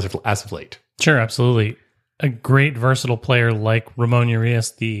as of late. Sure, absolutely. A great versatile player like Ramon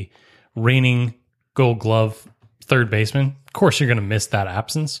Urias, the reigning Gold Glove third baseman. Of course, you're going to miss that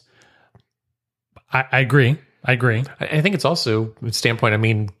absence. I agree. I think it's also a standpoint. I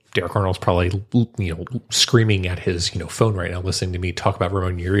mean, Derek Arnold's probably screaming at his phone right now, listening to me talk about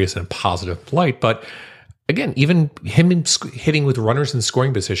Ramon Urias in a positive light. But again, even him hitting with runners in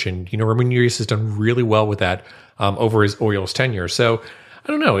scoring position, Ramon Urias has done really well with that over his Orioles tenure. So I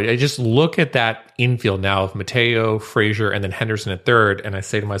don't know. I just look at that infield now of Mateo, Frazier, and then Henderson at third, and I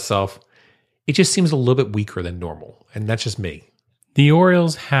say to myself, it just seems a little bit weaker than normal, and that's just me. The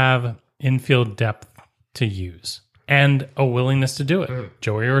Orioles have infield depth to use and a willingness to do it.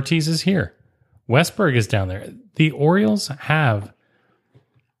 Joey Ortiz is here. Westberg is down there. The Orioles have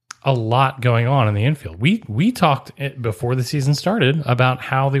a lot going on in the infield. We talked before the season started about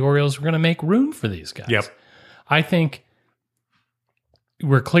how the Orioles were going to make room for these guys. Yep. I think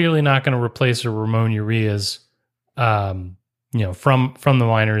we're clearly not going to replace a Ramon Urias, from the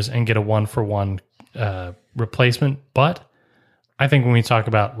minors and get a 1-for-1 replacement. But I think when we talk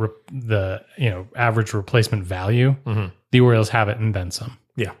about the average replacement value, the Orioles have it and then some.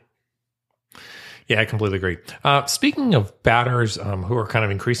 Yeah. Yeah, I completely agree. Speaking of batters who are kind of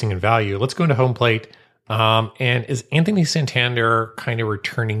increasing in value, let's go into home plate. And is Anthony Santander kind of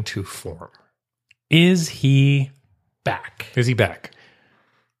returning to form? Is he back? Is he back?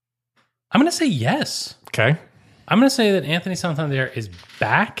 I'm going to say yes. Okay. I'm going to say that Anthony Santander is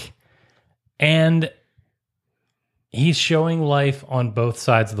back, and he's showing life on both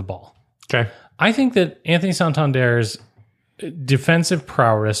sides of the ball. Okay. I think that Anthony Santander's defensive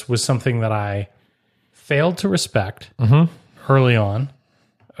prowess was something that I failed to respect early on,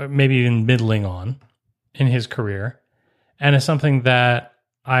 or maybe even middling on in his career, and it's something that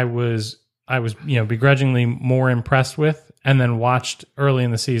I was begrudgingly more impressed with, and then watched early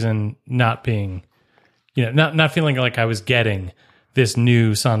in the season not being, not feeling like I was getting this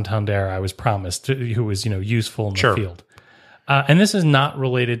new Santander I was promised, who was useful in the field. And this is not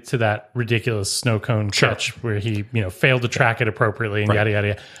related to that ridiculous snow cone catch where he, failed to track it appropriately and yada, yada,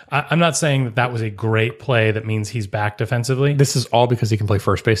 yada. I'm not saying that was a great play that means he's back defensively. This is all because he can play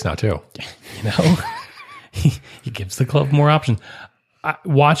first base now, too. He gives the club more options. I've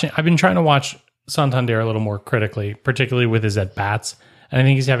been trying to watch Santander a little more critically, particularly with his at-bats. And I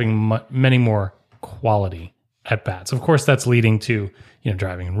think he's having many more quality at-bats. Of course, that's leading to,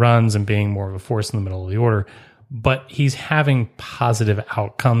 driving in runs and being more of a force in the middle of the order. But he's having positive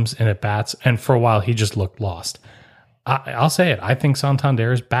outcomes in at-bats, and for a while he just looked lost. I'll say it. I think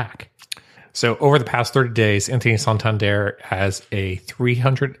Santander is back. So over the past 30 days, Anthony Santander has a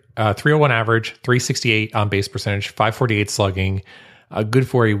 301 average, 368 on-base percentage, 548 slugging, good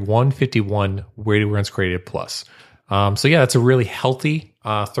for a 151 weighted runs created plus. That's a really healthy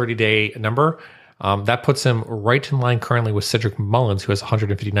 30-day number. That puts him right in line currently with Cedric Mullins, who has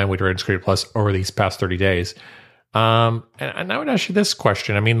 159 weighted runs created plus over these past 30 days. And I would ask you this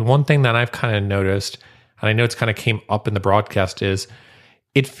question. I mean, one thing that I've kind of noticed, and I know it's kind of came up in the broadcast, is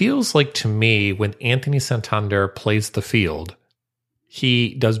it feels like to me when Anthony Santander plays the field,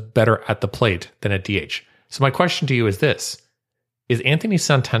 he does better at the plate than at DH. So my question to you is this: is Anthony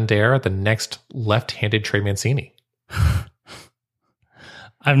Santander the next left-handed Trey Mancini?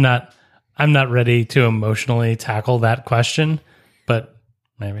 I'm not ready to emotionally tackle that question, but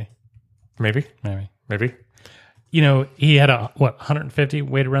maybe. He had 150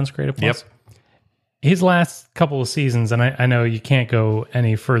 weighted runs created plus? Yep. His last couple of seasons, and I know you can't go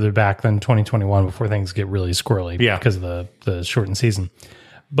any further back than 2021 before things get really squirrely because of the shortened season.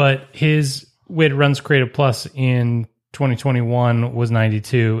 But his weighted runs created plus in 2021 was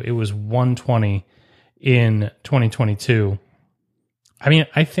 92. It was 120 in 2022. I mean,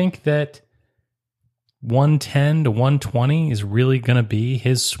 I think that 110 to 120 is really going to be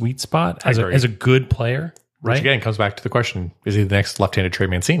his sweet spot as a good player. Right. Which again comes back to the question: is he the next left-handed Trey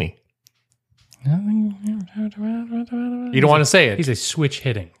Mancini? You don't want to say it. He's a switch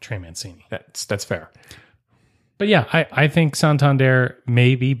hitting Trey Mancini. That's fair. But yeah, I think Santander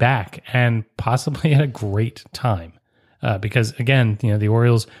may be back and possibly at a great time because again, the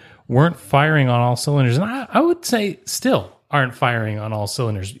Orioles weren't firing on all cylinders, and I would say still aren't firing on all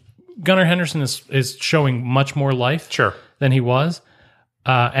cylinders. Gunnar Henderson is showing much more life than he was.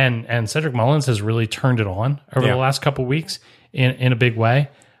 And Cedric Mullins has really turned it on over the last couple of weeks in a big way.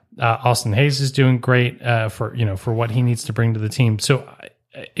 Austin Hayes is doing great for what he needs to bring to the team. So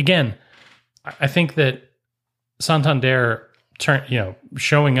again, I think that Santander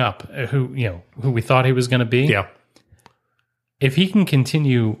showing up who we thought he was going to be. Yeah. If he can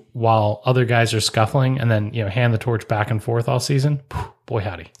continue while other guys are scuffling and then hand the torch back and forth all season, boy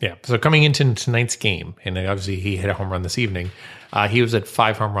howdy. Yeah. So coming into tonight's game, and obviously he hit a home run this evening. He was at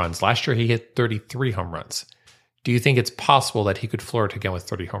 5 home runs. Last year he hit 33 home runs. Do you think it's possible that he could flirt again with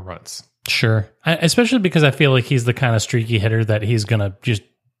 30 home runs? Sure. Especially because I feel like he's the kind of streaky hitter that he's going to just,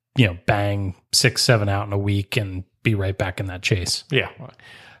 bang 6-7 out in a week and be right back in that chase. Yeah.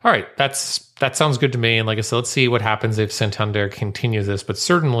 All right. That sounds good to me. And like I said, let's see what happens if Santander continues this, but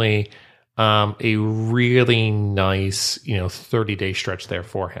certainly a really nice, 30-day stretch there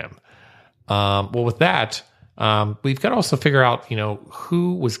for him. Well, with that, we've got to also figure out,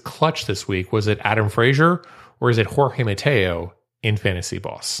 who was clutch this week. Was it Adam Frazier or is it Jorge Mateo in Fantasy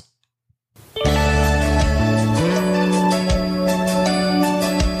Boss?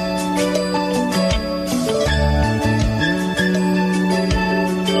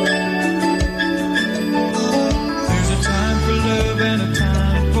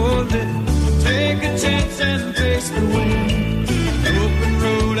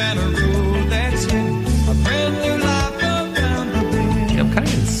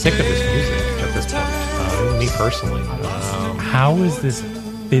 Sick of this music at this point, me personally. How is this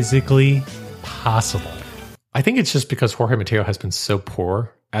physically possible? I think it's just because Jorge Mateo has been so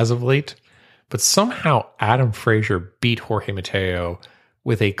poor as of late, but somehow Adam Frazier beat Jorge Mateo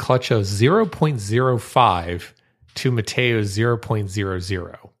with a clutch of 0.05 to Mateo's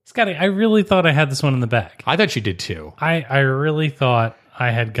 0.00. Scotty, I really thought I had this one in the bag. I thought you did too. I really thought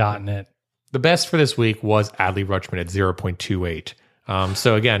I had gotten it. The best for this week was Adley Rutschman at 0.28.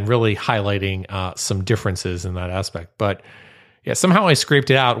 So again, really highlighting some differences in that aspect. But yeah, somehow I scraped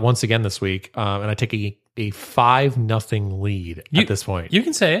it out once again this week, and I take a a 5-0 lead at this point. You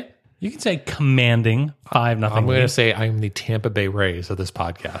can say it. You can say commanding 5-0. I'm going to say I am the Tampa Bay Rays of this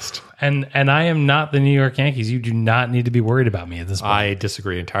podcast. And I am not the New York Yankees. You do not need to be worried about me at this point. I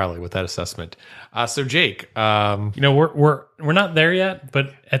disagree entirely with that assessment. So Jake, you know, we're not there yet,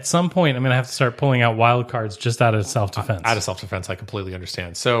 but at some point I'm going to have to start pulling out wild cards just out of self-defense. Out of self-defense, I completely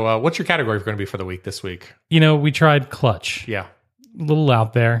understand. So what's your category going to be for the week this week? You know, we tried clutch. Yeah. A little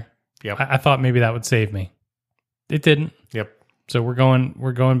out there. Yep. I thought maybe that would save me. It didn't. Yep. So we're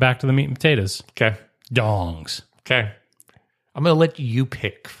going back to the meat and potatoes. Okay. Dongs. Okay. I'm going to let you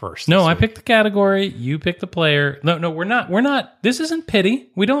pick first. No, this I week. picked the category. You picked the player. No, we're not. This isn't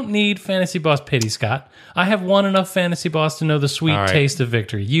pity. We don't need Fantasy Boss pity, Scott. I have won enough Fantasy Boss to know the sweet All right. taste of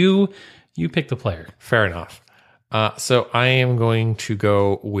victory. You pick the player. Fair enough. So I am going to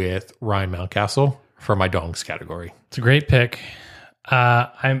go with Ryan Mountcastle for my dongs category. It's a great pick.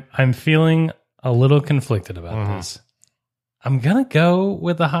 I'm feeling a little conflicted about this. I'm gonna go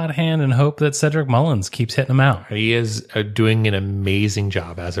with the hot hand and hope that Cedric Mullins keeps hitting them out. He is doing an amazing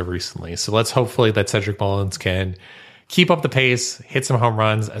job as of recently. So let's hopefully that Cedric Mullins can keep up the pace, hit some home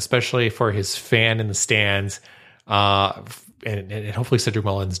runs, especially for his fan in the stands. And hopefully Cedric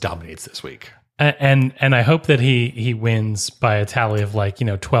Mullins dominates this week. And I hope that he wins by a tally of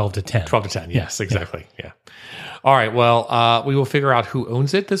 12 to 10. 12 to 10. Yes, exactly. Yeah. All right. Well, we will figure out who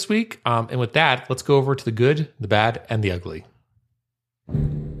owns it this week. And with that, let's go over to the good, the bad, and the ugly.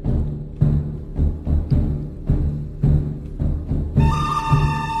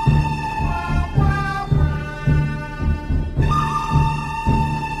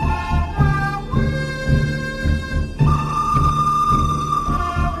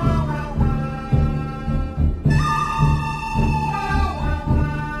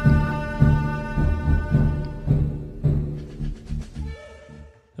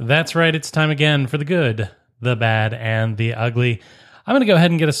 That's right. It's time again for the good, the bad, and the ugly. I'm going to go ahead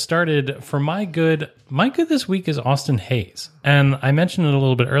and get us started. For my good this week is Austin Hayes. And I mentioned it a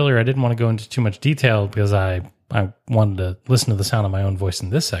little bit earlier. I didn't want to go into too much detail because I wanted to listen to the sound of my own voice in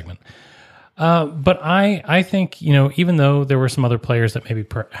this segment. But I think, even though there were some other players that maybe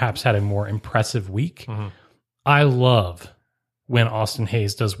perhaps had a more impressive week, I love when Austin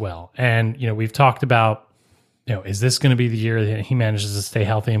Hayes does well. And, we've talked about, is this going to be the year that he manages to stay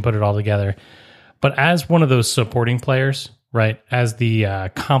healthy and put it all together? But as one of those supporting players, right, as the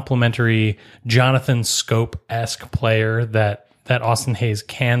complementary Jonathan Scope-esque player that Austin Hayes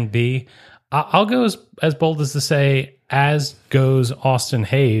can be, I'll go as bold as to say, as goes Austin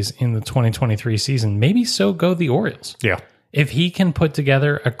Hayes in the 2023 season, maybe so go the Orioles. Yeah. If he can put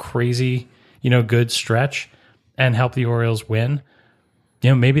together a crazy, good stretch and help the Orioles win,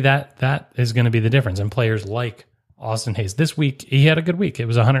 maybe that is going to be the difference. And players like Austin Hayes. This week, he had a good week. It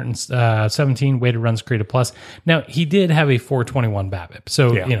was 117 weighted runs created plus. Now, he did have a 421 BABIP.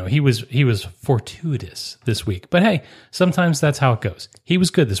 So, he was fortuitous this week. But hey, sometimes that's how it goes. He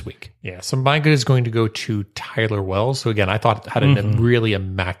was good this week. Yeah. So my good is going to go to Tyler Wells. So again, I thought had a really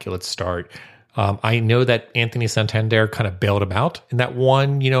immaculate start. I know that Anthony Santander kind of bailed him out in that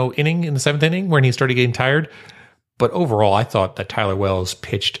one, inning in the 7th inning when he started getting tired. But overall, I thought that Tyler Wells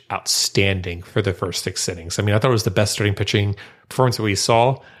pitched outstanding for the first 6 innings. I mean, I thought it was the best starting pitching performance that we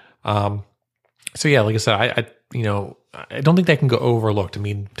saw. So yeah, like I said, I don't think that can go overlooked. I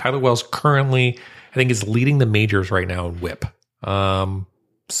mean, Tyler Wells currently, I think, is leading the majors right now in WHIP.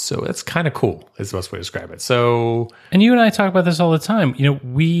 So that's kind of cool, is the best way to describe it. So, and you and I talk about this all the time.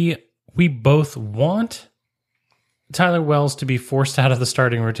 We both want Tyler Wells to be forced out of the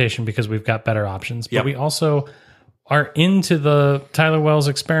starting rotation because we've got better options, but we also are into the Tyler Wells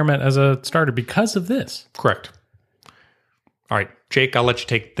experiment as a starter because of this. Correct. All right, Jake, I'll let you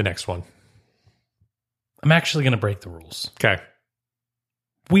take the next one. I'm actually going to break the rules. Okay.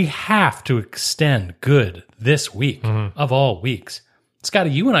 We have to extend good this week of all weeks. Scotty,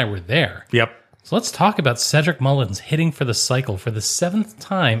 you and I were there. Yep. So let's talk about Cedric Mullins hitting for the cycle for the 7th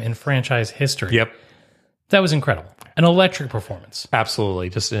time in franchise history. Yep. That was incredible. An electric performance. Absolutely.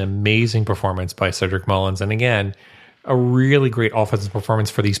 Just an amazing performance by Cedric Mullins. And again, a really great offensive performance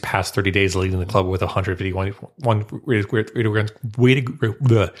for these past 30 days, leading the club with 151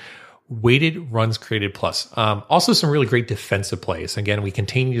 weighted runs created plus. Also some really great defensive plays. Again, we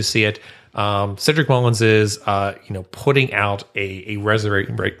continue to see it. Cedric Mullins is, putting out a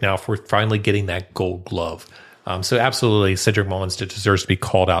resume right now for finally getting that Gold Glove. So absolutely, Cedric Mullins deserves to be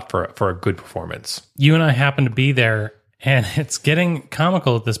called out for a good performance. You and I happen to be there, and it's getting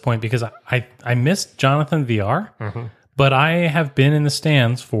comical at this point because I missed Jonathan VR, but I have been in the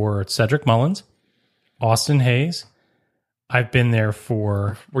stands for Cedric Mullins, Austin Hayes, I've been there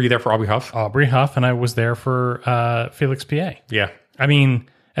for Were you there for Aubrey Huff? Aubrey Huff, and I was there for Felix Pierre. Yeah. I mean,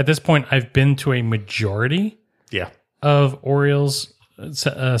 at this point, I've been to a majority Yeah. of Orioles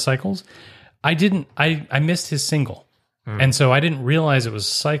cycles. I missed his single. And so I didn't realize it was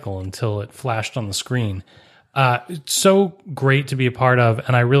a cycle until it flashed on the screen. It's so great to be a part of,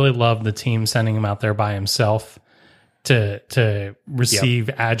 and I really love the team sending him out there by himself to receive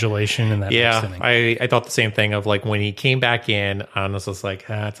adulation in that next inning. I thought the same thing of like when he came back in, I was just like,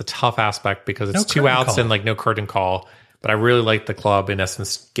 it's a tough aspect because it's No 2 curtain outs call. and like no curtain call. But I really like the club in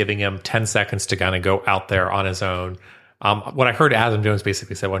essence giving him 10 seconds to kind of go out there on his own. What I heard Adam Jones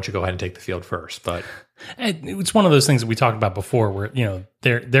basically said, why don't you go ahead and take the field first? But It's one of those things that we talked about before where, you know,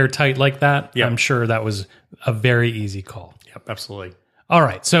 they're tight like that. Yep. I'm sure that was a very easy call. yep, absolutely. All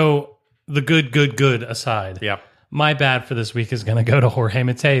right. So the good aside. Yep. My bad for this week is going to go to Jorge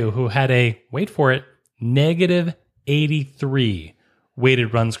Mateo, who had a, wait for it, negative 83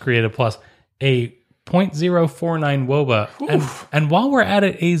 weighted runs created plus a 0.049 WOBA. And while we're at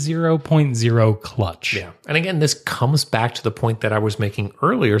it, a 0.0 clutch. Yeah. And again, this comes back to the point that I was making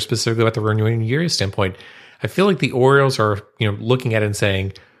earlier, specifically about the renewing year standpoint. I feel like the Orioles are, looking at it and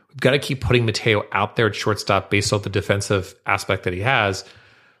saying, we've got to keep putting Mateo out there at shortstop based off the defensive aspect that he has.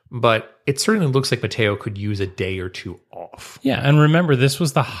 But it certainly looks like Mateo could use a day or two off. Yeah, and remember, this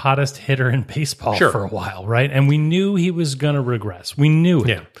was the hottest hitter in baseball Sure. for a while, right? And we knew he was going to regress. We knew it.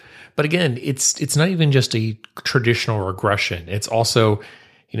 Yeah. But again, it's not even just a traditional regression. It's also,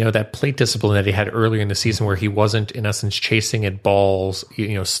 that plate discipline that he had earlier in the season where he wasn't, in essence, chasing at balls,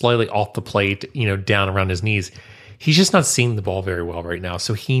 slightly off the plate, down around his knees. He's just not seeing the ball very well right now.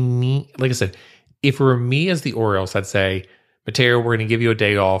 So like I said, if it were me as the Orioles, I'd say, Mateo, we're going to give you a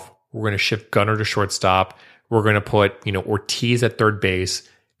day off. We're going to shift Gunnar to shortstop. We're going to put, Ortiz at third base,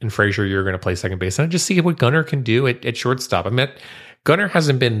 and Frazier, you're going to play second base. And I just see what Gunnar can do at shortstop. I mean, Gunnar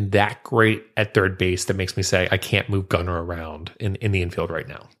hasn't been that great at third base that makes me say I can't move Gunnar around in the infield right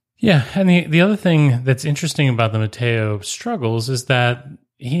now. Yeah, and the other thing that's interesting about the Mateo struggles is that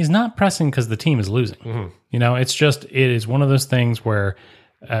he's not pressing because the team is losing. Mm-hmm. It is one of those things where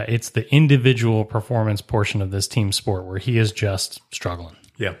it's the individual performance portion of this team sport where he is just struggling.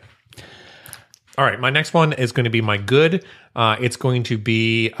 Yeah. All right, my next one is going to be my good. It's going to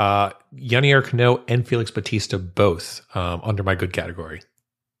be Yanier Cano and Felix Bautista both under my good category.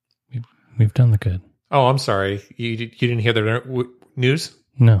 We've done the good. Oh, I'm sorry. You didn't hear the news?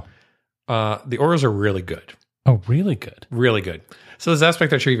 No. The Orioles are really good. Oh, really good. Really good. So this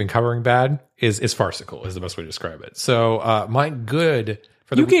aspect that you're even covering bad is farcical, is the best way to describe it. So my good...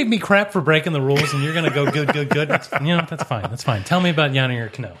 You gave me crap for breaking the rules, and you're going to go good. That's fine. That's fine. Tell me about Yanier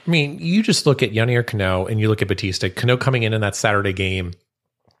Cano. I mean, you just look at Yanier Cano and you look at Bautista. Cano coming in that Saturday game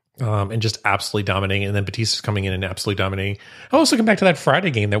and just absolutely dominating, and then Bautista's coming in and absolutely dominating. I also come back to that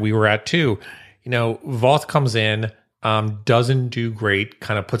Friday game that we were at too. Voth comes in, doesn't do great,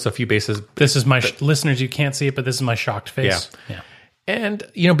 kind of puts a few bases. This is my listeners. You can't see it, but this is my shocked face. Yeah. And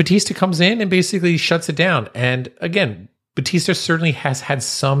Bautista comes in and basically shuts it down. And again, Bautista certainly has had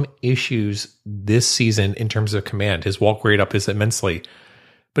some issues this season in terms of command. His walk rate up is immensely,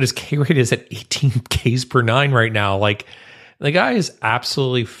 but his K rate is at 18 Ks per 9 right now. Like, the guy is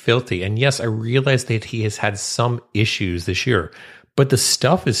absolutely filthy. And yes, I realize that he has had some issues this year, but the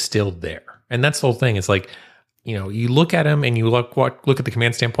stuff is still there. And that's the whole thing. It's like, you look at him and you look at the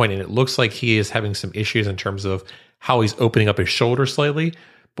command standpoint, and it looks like he is having some issues in terms of how he's opening up his shoulder slightly.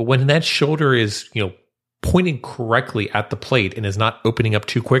 But when that shoulder is, pointing correctly at the plate and is not opening up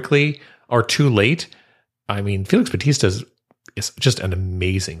too quickly or too late, I mean, Felix Bautista is just an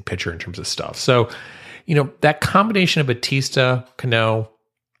amazing pitcher in terms of stuff. So, that combination of Bautista, Cano,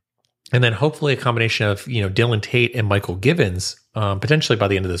 and then hopefully a combination of, Dylan Tate and Michael Givens, potentially by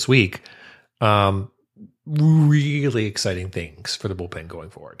the end of this week, really exciting things for the bullpen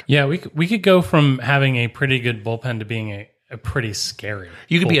going forward. Yeah, we could go from having a pretty good bullpen to being a pretty scary.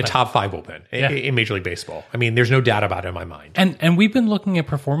 You could be a bullpen. top 5 bullpen in Major League Baseball. I mean, there's no doubt about it in my mind. And we've been looking at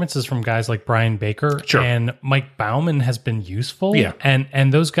performances from guys like Brian Baker, Sure. and Mike Bauman has been useful. Yeah.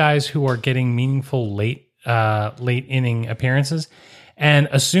 And those guys who are getting meaningful late inning appearances. And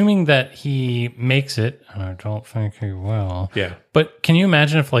assuming that he makes it, and I don't think he will. Yeah. But can you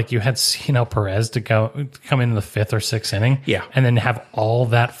imagine if you had Cianel Perez to come in the 5th or 6th inning? Yeah. And then have all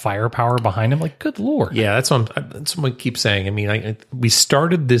that firepower behind him? Good Lord. Yeah, that's what I keep saying. I mean, we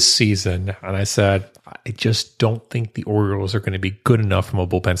started this season, and I said, I just don't think the Orioles are going to be good enough from a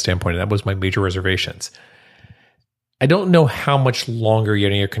bullpen standpoint, and that was my major reservations. I don't know how much longer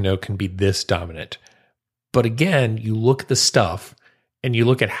Yanier Cano can be this dominant. But again, you look at the stuff, and you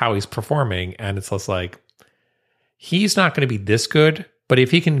look at how he's performing, and it's just like, he's not going to be this good, but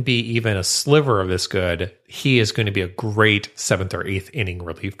if he can be even a sliver of this good, he is going to be a great 7th or 8th inning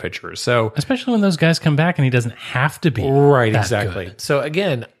relief pitcher. So, Especially when those guys come back and he doesn't have to be. right, that exactly. good. So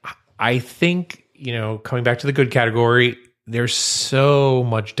again, I think, coming back to the good category, there's so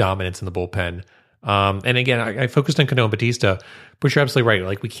much dominance in the bullpen. And again, I focused on Cano and Batista, but you're absolutely right.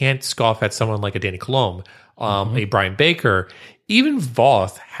 Like, we can't scoff at someone like a Danny Colomb, a Brian Baker. Even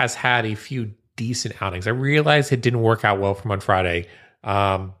Voth has had a few decent outings. I realize it didn't work out well for him on Friday.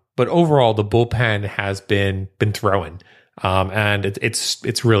 But overall, the bullpen has been throwing. And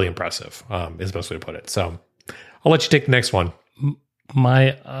it's really impressive, is the best way to put it. So I'll let you take the next one.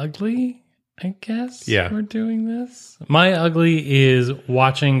 My ugly, I guess. Yeah. We're doing this. My ugly is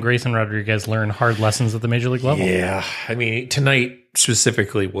watching Grayson Rodriguez learn hard lessons at the major league level. Yeah. I mean, tonight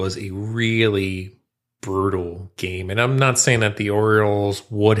specifically was a really brutal game. And I'm not saying that the Orioles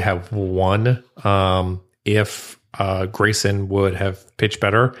would have won if Grayson would have pitched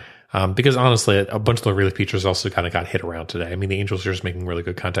better. Because honestly, a bunch of the relief pitchers also kind of got hit around today. I mean, the Angels are just making really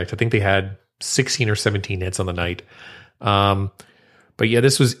good contact. I think they had 16 or 17 hits on the night. But yeah,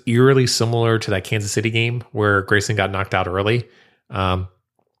 this was eerily similar to that Kansas City game where Grayson got knocked out early.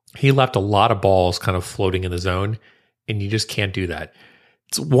 He left a lot of balls kind of floating in the zone, and you just can't do that.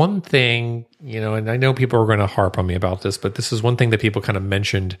 It's one thing, and I know people are going to harp on me about this, but this is one thing that people kind of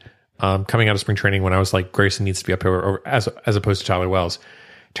mentioned coming out of spring training when I was like, Grayson needs to be up here, or as opposed to Tyler Wells.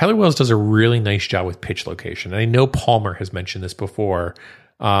 Tyler Wells does a really nice job with pitch location. And I know Palmer has mentioned this before,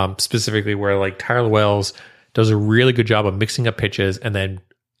 specifically where like Tyler Wells does a really good job of mixing up pitches and then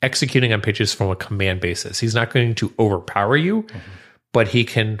executing on pitches from a command basis. He's not going to overpower you, but he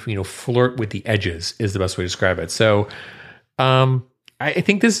can, flirt with the edges is the best way to describe it. So I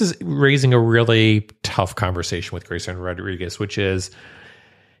think this is raising a really tough conversation with Grayson Rodriguez, which is,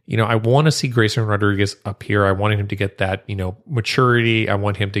 I want to see Grayson Rodriguez up here. I want him to get that, maturity. I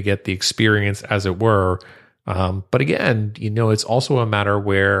want him to get the experience, as it were. But again, it's also a matter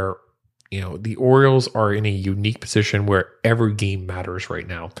where, the Orioles are in a unique position where every game matters right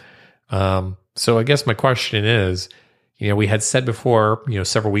now. So I guess my question is, we had said before,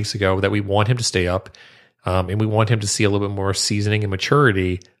 several weeks ago that we want him to stay up, and we want him to see a little bit more seasoning and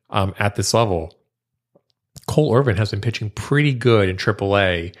maturity at this level. Cole Irvin has been pitching pretty good in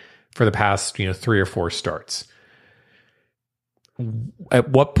AAA for the past, 3 or 4 starts. At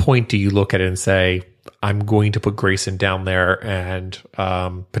what point do you look at it and say, I'm going to put Grayson down there and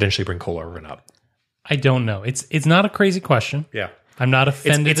potentially bring Cole Irvin up? I don't know. It's not a crazy question. Yeah. I'm not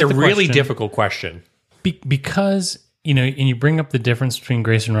offended. It's a at the really question difficult question. because, and you bring up the difference between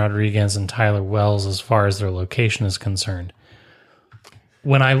Grayson Rodriguez and Tyler Wells as far as their location is concerned.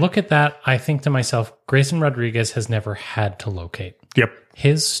 When I look at that, I think to myself, Grayson Rodriguez has never had to locate. Yep.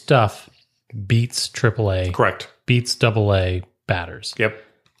 His stuff beats AAA, Correct. beats AA batters. Yep.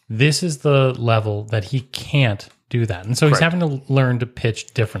 This is the level that he can't do that. And so he's Correct. having to learn to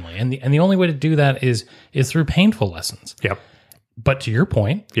pitch differently. And the only way to do that is through painful lessons. Yep. But to your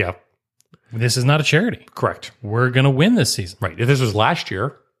point, Yeah. this is not a charity. Correct. We're going to win this season. Right. If this was last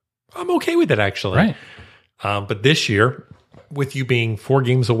year, I'm okay with it, actually. Right. But this year, with you being 4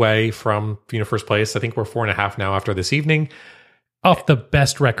 games away from first place, I think we're 4.5 now after this evening. Off the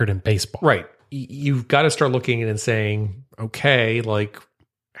best record in baseball. Right. You've got to start looking and saying, okay, like,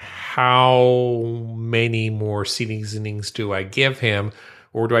 how many more seasonings do I give him?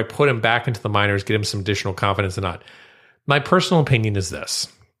 Or do I put him back into the minors, get him some additional confidence or not? My personal opinion is this.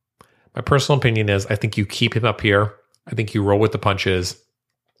 My personal opinion is I think you keep him up here. I think you roll with the punches.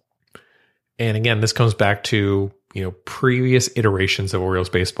 And again, this comes back to, previous iterations of Orioles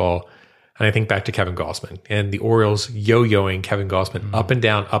baseball. And I think back to Kevin Gausman and the Orioles yo-yoing Kevin Gausman up and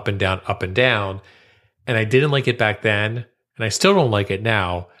down, up and down, up and down. And I didn't like it back then, and I still don't like it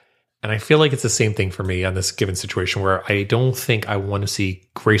now. And I feel like it's the same thing for me on this given situation where I don't think I want to see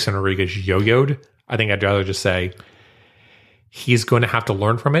Grayson Rodriguez yo-yoed. I think I'd rather just say he's going to have to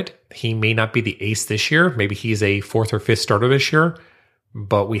learn from it. He may not be the ace this year. Maybe he's a 4th or 5th starter this year.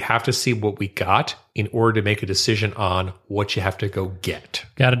 But we have to see what we got in order to make a decision on what you have to go get.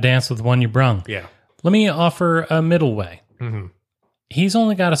 Got to dance with the one you brung. Yeah. Let me offer a middle way. Mm-hmm. He's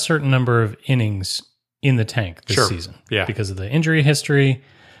only got a certain number of innings in the tank this Sure. season. Yeah. Because of the injury history.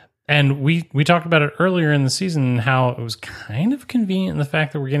 And we talked about it earlier in the season, how it was kind of convenient in the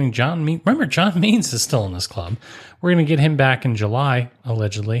fact that we're getting John Means. Remember, John Means is still in this club. We're going to get him back in July,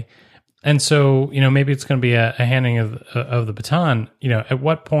 allegedly. And so, maybe it's going to be a handing of the baton. At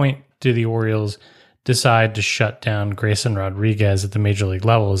what point do the Orioles decide to shut down Grayson Rodriguez at the major league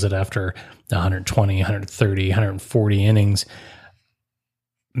level? Is it after 120, 130, 140 innings?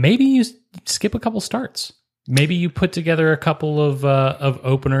 Maybe you skip a couple starts. maybe you put together a couple of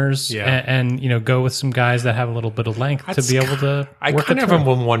openers and go with some guys that have a little bit of length to be able to I work kind it of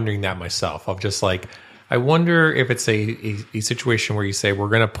through. am wondering that myself. Of just like, I wonder if it's a situation where you say, we're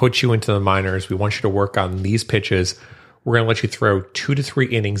going to put you into the minors. We want you to work on these pitches. We're going to let you throw 2 to 3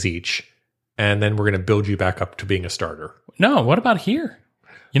 innings each. And then we're going to build you back up to being a starter. No, what about here?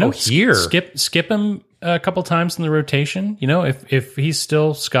 Here. Skip him a couple times in the rotation. If he's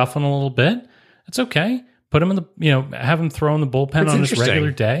still scuffing a little bit, it's okay. Put him in the, have him throw in the bullpen That's on his interesting.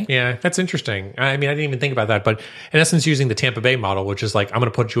 regular day. Yeah, that's interesting. I mean, I didn't even think about that. But in essence, using the Tampa Bay model, which is like, I'm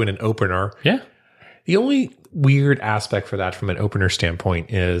going to put you in an opener. Yeah. The only weird aspect for that from an opener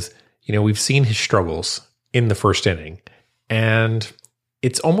standpoint is, we've seen his struggles in the first inning. And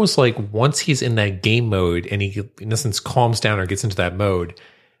it's almost like once he's in that game mode and he, in essence, calms down or gets into that mode,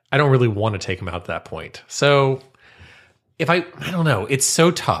 I don't really want to take him out at that point. So if I don't know, it's so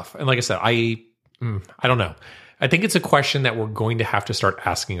tough. And like I said, I don't know. I think it's a question that we're going to have to start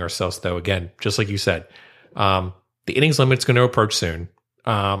asking ourselves, though. Again, just like you said, the innings limit's going to approach soon.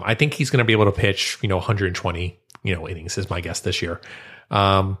 I think he's going to be able to pitch, 120, innings is my guess this year.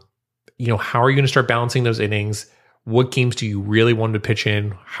 How are you going to start balancing those innings? What games do you really want to pitch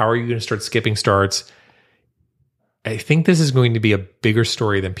in? How are you going to start skipping starts? I think this is going to be a bigger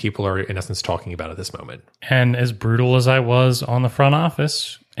story than people are, in essence, talking about at this moment. And as brutal as I was on the front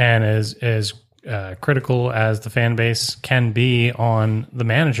office and as critical as the fan base can be on the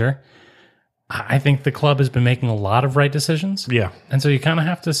manager, I think the club has been making a lot of right decisions. Yeah. And so you kind of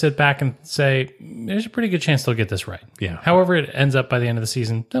have to sit back and say, there's a pretty good chance they'll get this right. Yeah. However it ends up by the end of the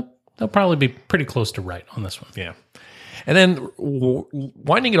season, they'll probably be pretty close to right on this one. Yeah. And then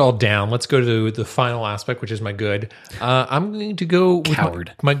winding it all down, let's go to the final aspect, which is my good. I'm going to go with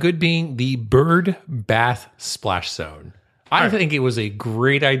Coward. my good being the bird bath splash zone. I think it was a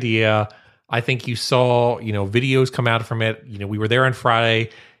great idea. I think you saw, videos come out from it. We were there on Friday,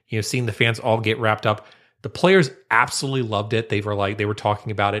 seeing the fans all get wrapped up. The players absolutely loved it. They were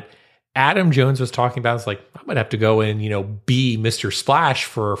talking about it. Adam Jones was talking about it. It's like, I might have to go and, be Mr. Splash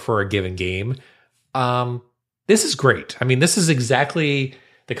for a given game. This is great. I mean, this is exactly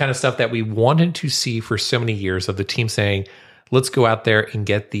the kind of stuff that we wanted to see for so many years, of the team saying, let's go out there and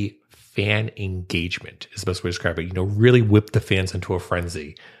get the fan engagement, is the best way to describe it. Really whip the fans into a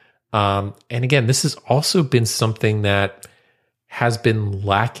frenzy. And again, this has also been something that has been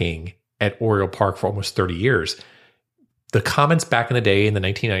lacking at Oriole Park for almost 30 years. The comments back in the day in the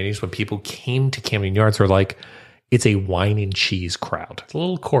 1990s when people came to Camden Yards were like, it's a wine and cheese crowd. It's a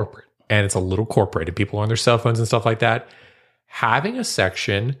little corporate. And it's a little corporate, and people are on their cell phones and stuff like that. Having a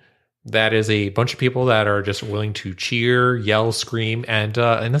section that is a bunch of people that are just willing to cheer, yell, scream, and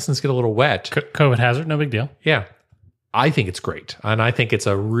in essence get a little wet. COVID hazard, no big deal. Yeah. I think it's great. And I think it's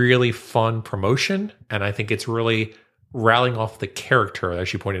a really fun promotion. And I think it's really rallying off the character,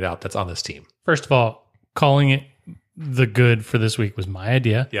 as you pointed out, that's on this team. First of all, calling it the good for this week was my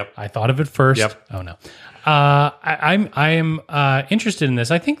idea. Yep. I thought of it first. Yep. Oh no. I am interested in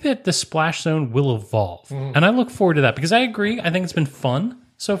this. I think that the splash zone will evolve, and I look forward to that because I agree. I think it's been fun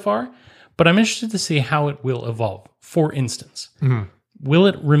so far, but I'm interested to see how it will evolve. For instance, will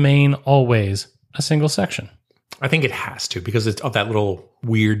it remain always a single section? I think it has to, because it's of that little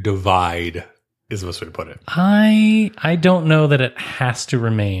weird divide, is the best way to put it. I don't know that it has to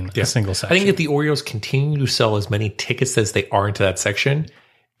remain a single section. I think if the Orioles continue to sell as many tickets as they are into that section,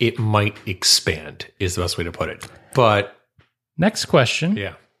 it might expand, is the best way to put it. But next question.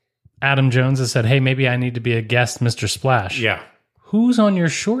 yeah. Adam Jones has said, hey, maybe I need to be a guest, Mr. Splash. Yeah. Who's on your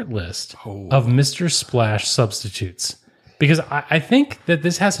short list of Mr. Splash substitutes? Because I think that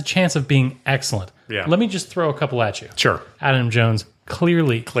this has a chance of being excellent. Yeah. Let me just throw a couple at you. Sure. Adam Jones,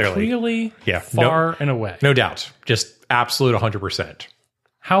 clearly, Yeah. far and away. No doubt. Just absolute 100%.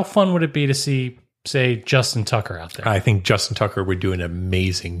 How fun would it be to see, say, Justin Tucker out there? I think Justin Tucker would do an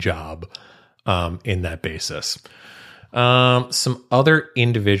amazing job in that basis. Some other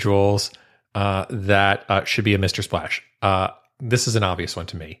individuals that should be a Mr. Splash. This is an obvious one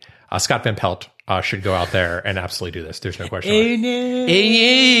to me. Scott Van Pelt should go out there and absolutely do this. There's no question.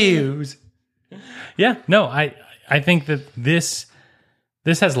 Yeah, no, I think that this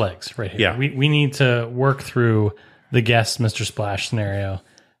has legs right here. Yeah. We need to work through the guest Mr. Splash scenario.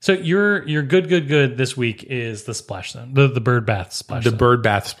 So your good this week is the splash zone, the bird bath splash zone. The bird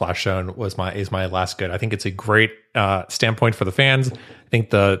bath splash zone is my last good. I think it's a great standpoint for the fans. I think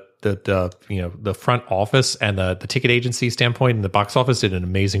the front office and the ticket agency standpoint and the box office did an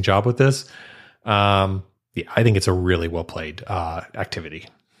amazing job with this. I think it's a really well played activity.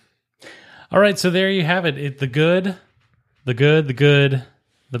 All right, so there you have it. The good, the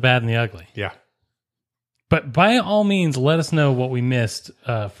bad, and the ugly. Yeah. But by all means, let us know what we missed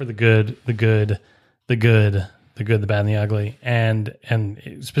for the good, the good, the good, the good, the bad, and the ugly, and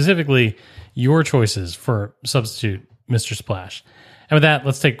specifically your choices for substitute Mr. Splash. And with that,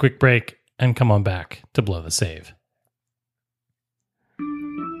 let's take a quick break and come on back to Blow the Save.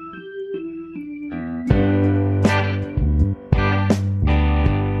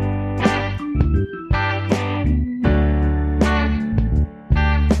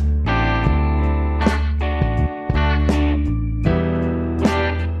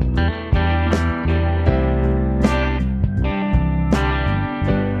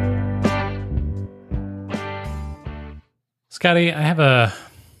 Scotty, I have a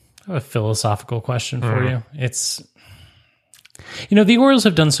philosophical question for you. It's, the Orioles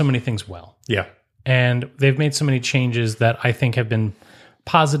have done so many things well. Yeah. And they've made so many changes that I think have been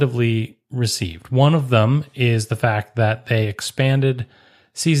positively received. One of them is the fact that they expanded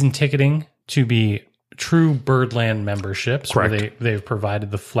season ticketing to be true Birdland memberships. Correct. Where they've provided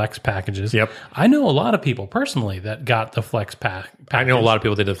the flex packages. Yep. I know a lot of people personally that got the flex package. I know a lot of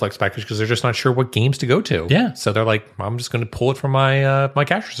people that did the flex package because they're just not sure what games to go to. Yeah. So they're like, I'm just going to pull it from my my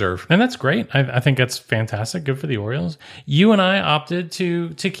cash reserve. And that's great. I think that's fantastic. Good for the Orioles. You and I opted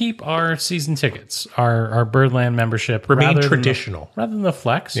to keep our season tickets, our Birdland membership. Remain rather traditional. rather than the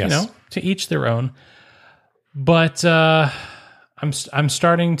flex, Yes. to each their own. But I'm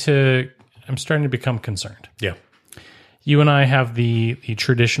starting to become concerned. Yeah. You and I have the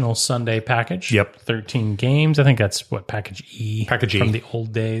traditional Sunday package. Yep. 13 games. I think that's what package E. Package E. From the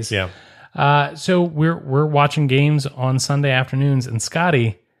old days. Yeah. So we're watching games on Sunday afternoons, and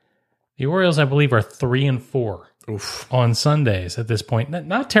Scotty, the Orioles, I believe, are 3-4 on Sundays at this point.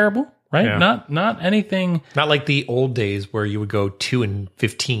 Not terrible, right? Yeah. Not anything. Not like the old days where you would go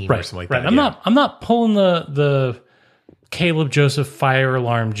 2-15 or something like Right. that. I'm not pulling the Caleb Joseph fire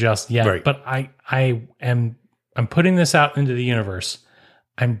alarm just yet, Right. but I'm putting this out into the universe.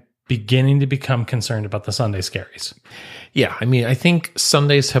 I'm beginning to become concerned about the Sunday scaries. Yeah, I mean, I think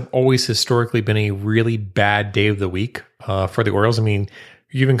Sundays have always historically been a really bad day of the week for the Orioles. I mean,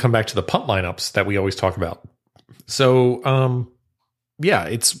 you even come back to the punt lineups that we always talk about. So, yeah,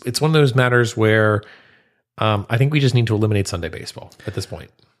 it's one of those matters where I think we just need to eliminate Sunday baseball at this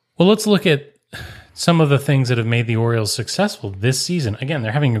point. Well, let's look at some of the things that have made the Orioles successful this season. Again,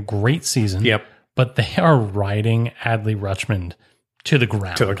 they're having a great season. Yep. But they are riding Adley Rutschman to the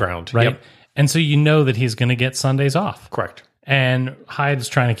ground. To the ground, right? yep. And so you know that he's going to get Sundays off. Correct. And Hyde's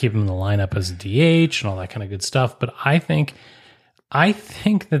trying to keep him in the lineup as a DH and all that kind of good stuff. But I think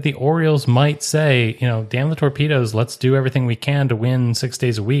that the Orioles might say, damn the torpedoes, let's do everything we can to win 6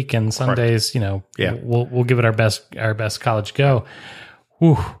 days a week, and Sundays, Yeah. we'll give it our best college go.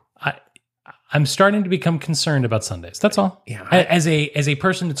 Whew. I'm starting to become concerned about Sundays. That's all. Yeah. As a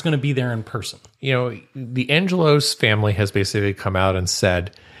person that's going to be there in person. The Angelos family has basically come out and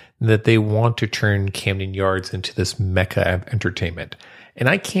said that they want to turn Camden Yards into this mecca of entertainment. And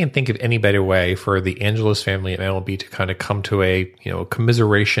I can't think of any better way for the Angelos family and MLB to kind of come to a,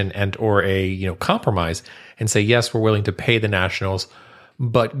 commiseration and or a, compromise and say, yes, we're willing to pay the Nationals,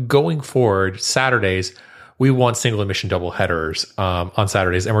 but going forward, Saturdays, we want single admission double headers on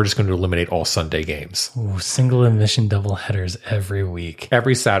Saturdays, and we're just going to eliminate all Sunday games. Ooh, single admission double headers every week.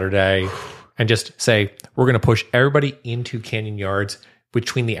 Every Saturday, and just say, we're going to push everybody into Canyon Yards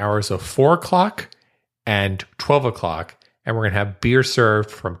between the hours of 4 o'clock and 12 o'clock, and we're going to have beer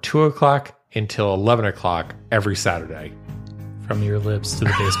served from 2 o'clock until 11 o'clock every Saturday. From your lips to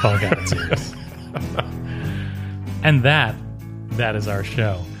the baseball guy's ears. And that is our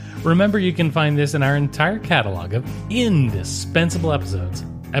show. Remember, you can find this in our entire catalog of indispensable episodes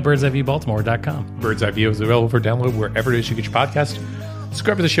at birdseyeviewbaltimore.com. Bird's Eye View is available for download wherever it is you get your podcast.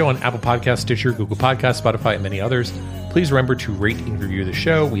 Subscribe to the show on Apple Podcasts, Stitcher, Google Podcasts, Spotify, and many others. Please remember to rate and review the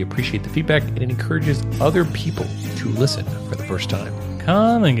show. We appreciate the feedback, and it encourages other people to listen for the first time.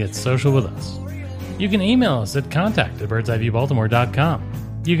 Come and get social with us. You can email us at contact@birdseyeviewbaltimore.com.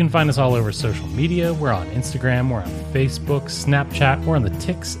 You can find us all over social media. We're on Instagram, we're on Facebook, Snapchat, we're on the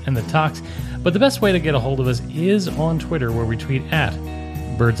Ticks and the Talks. But the best way to get a hold of us is on Twitter, where we tweet at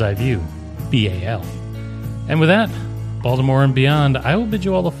Bird's Eye View, BAL. And with that, Baltimore and beyond, I will bid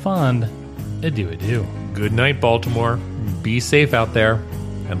you all a fond adieu. Good night, Baltimore. Be safe out there,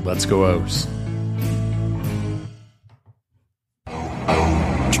 and let's go O's.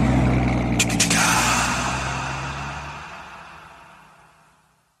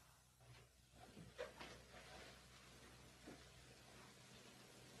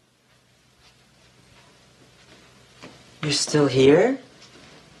 You're still here?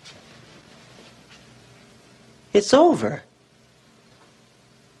 It's over.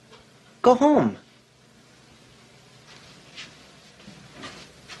 Go home.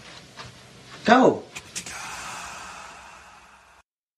 Go.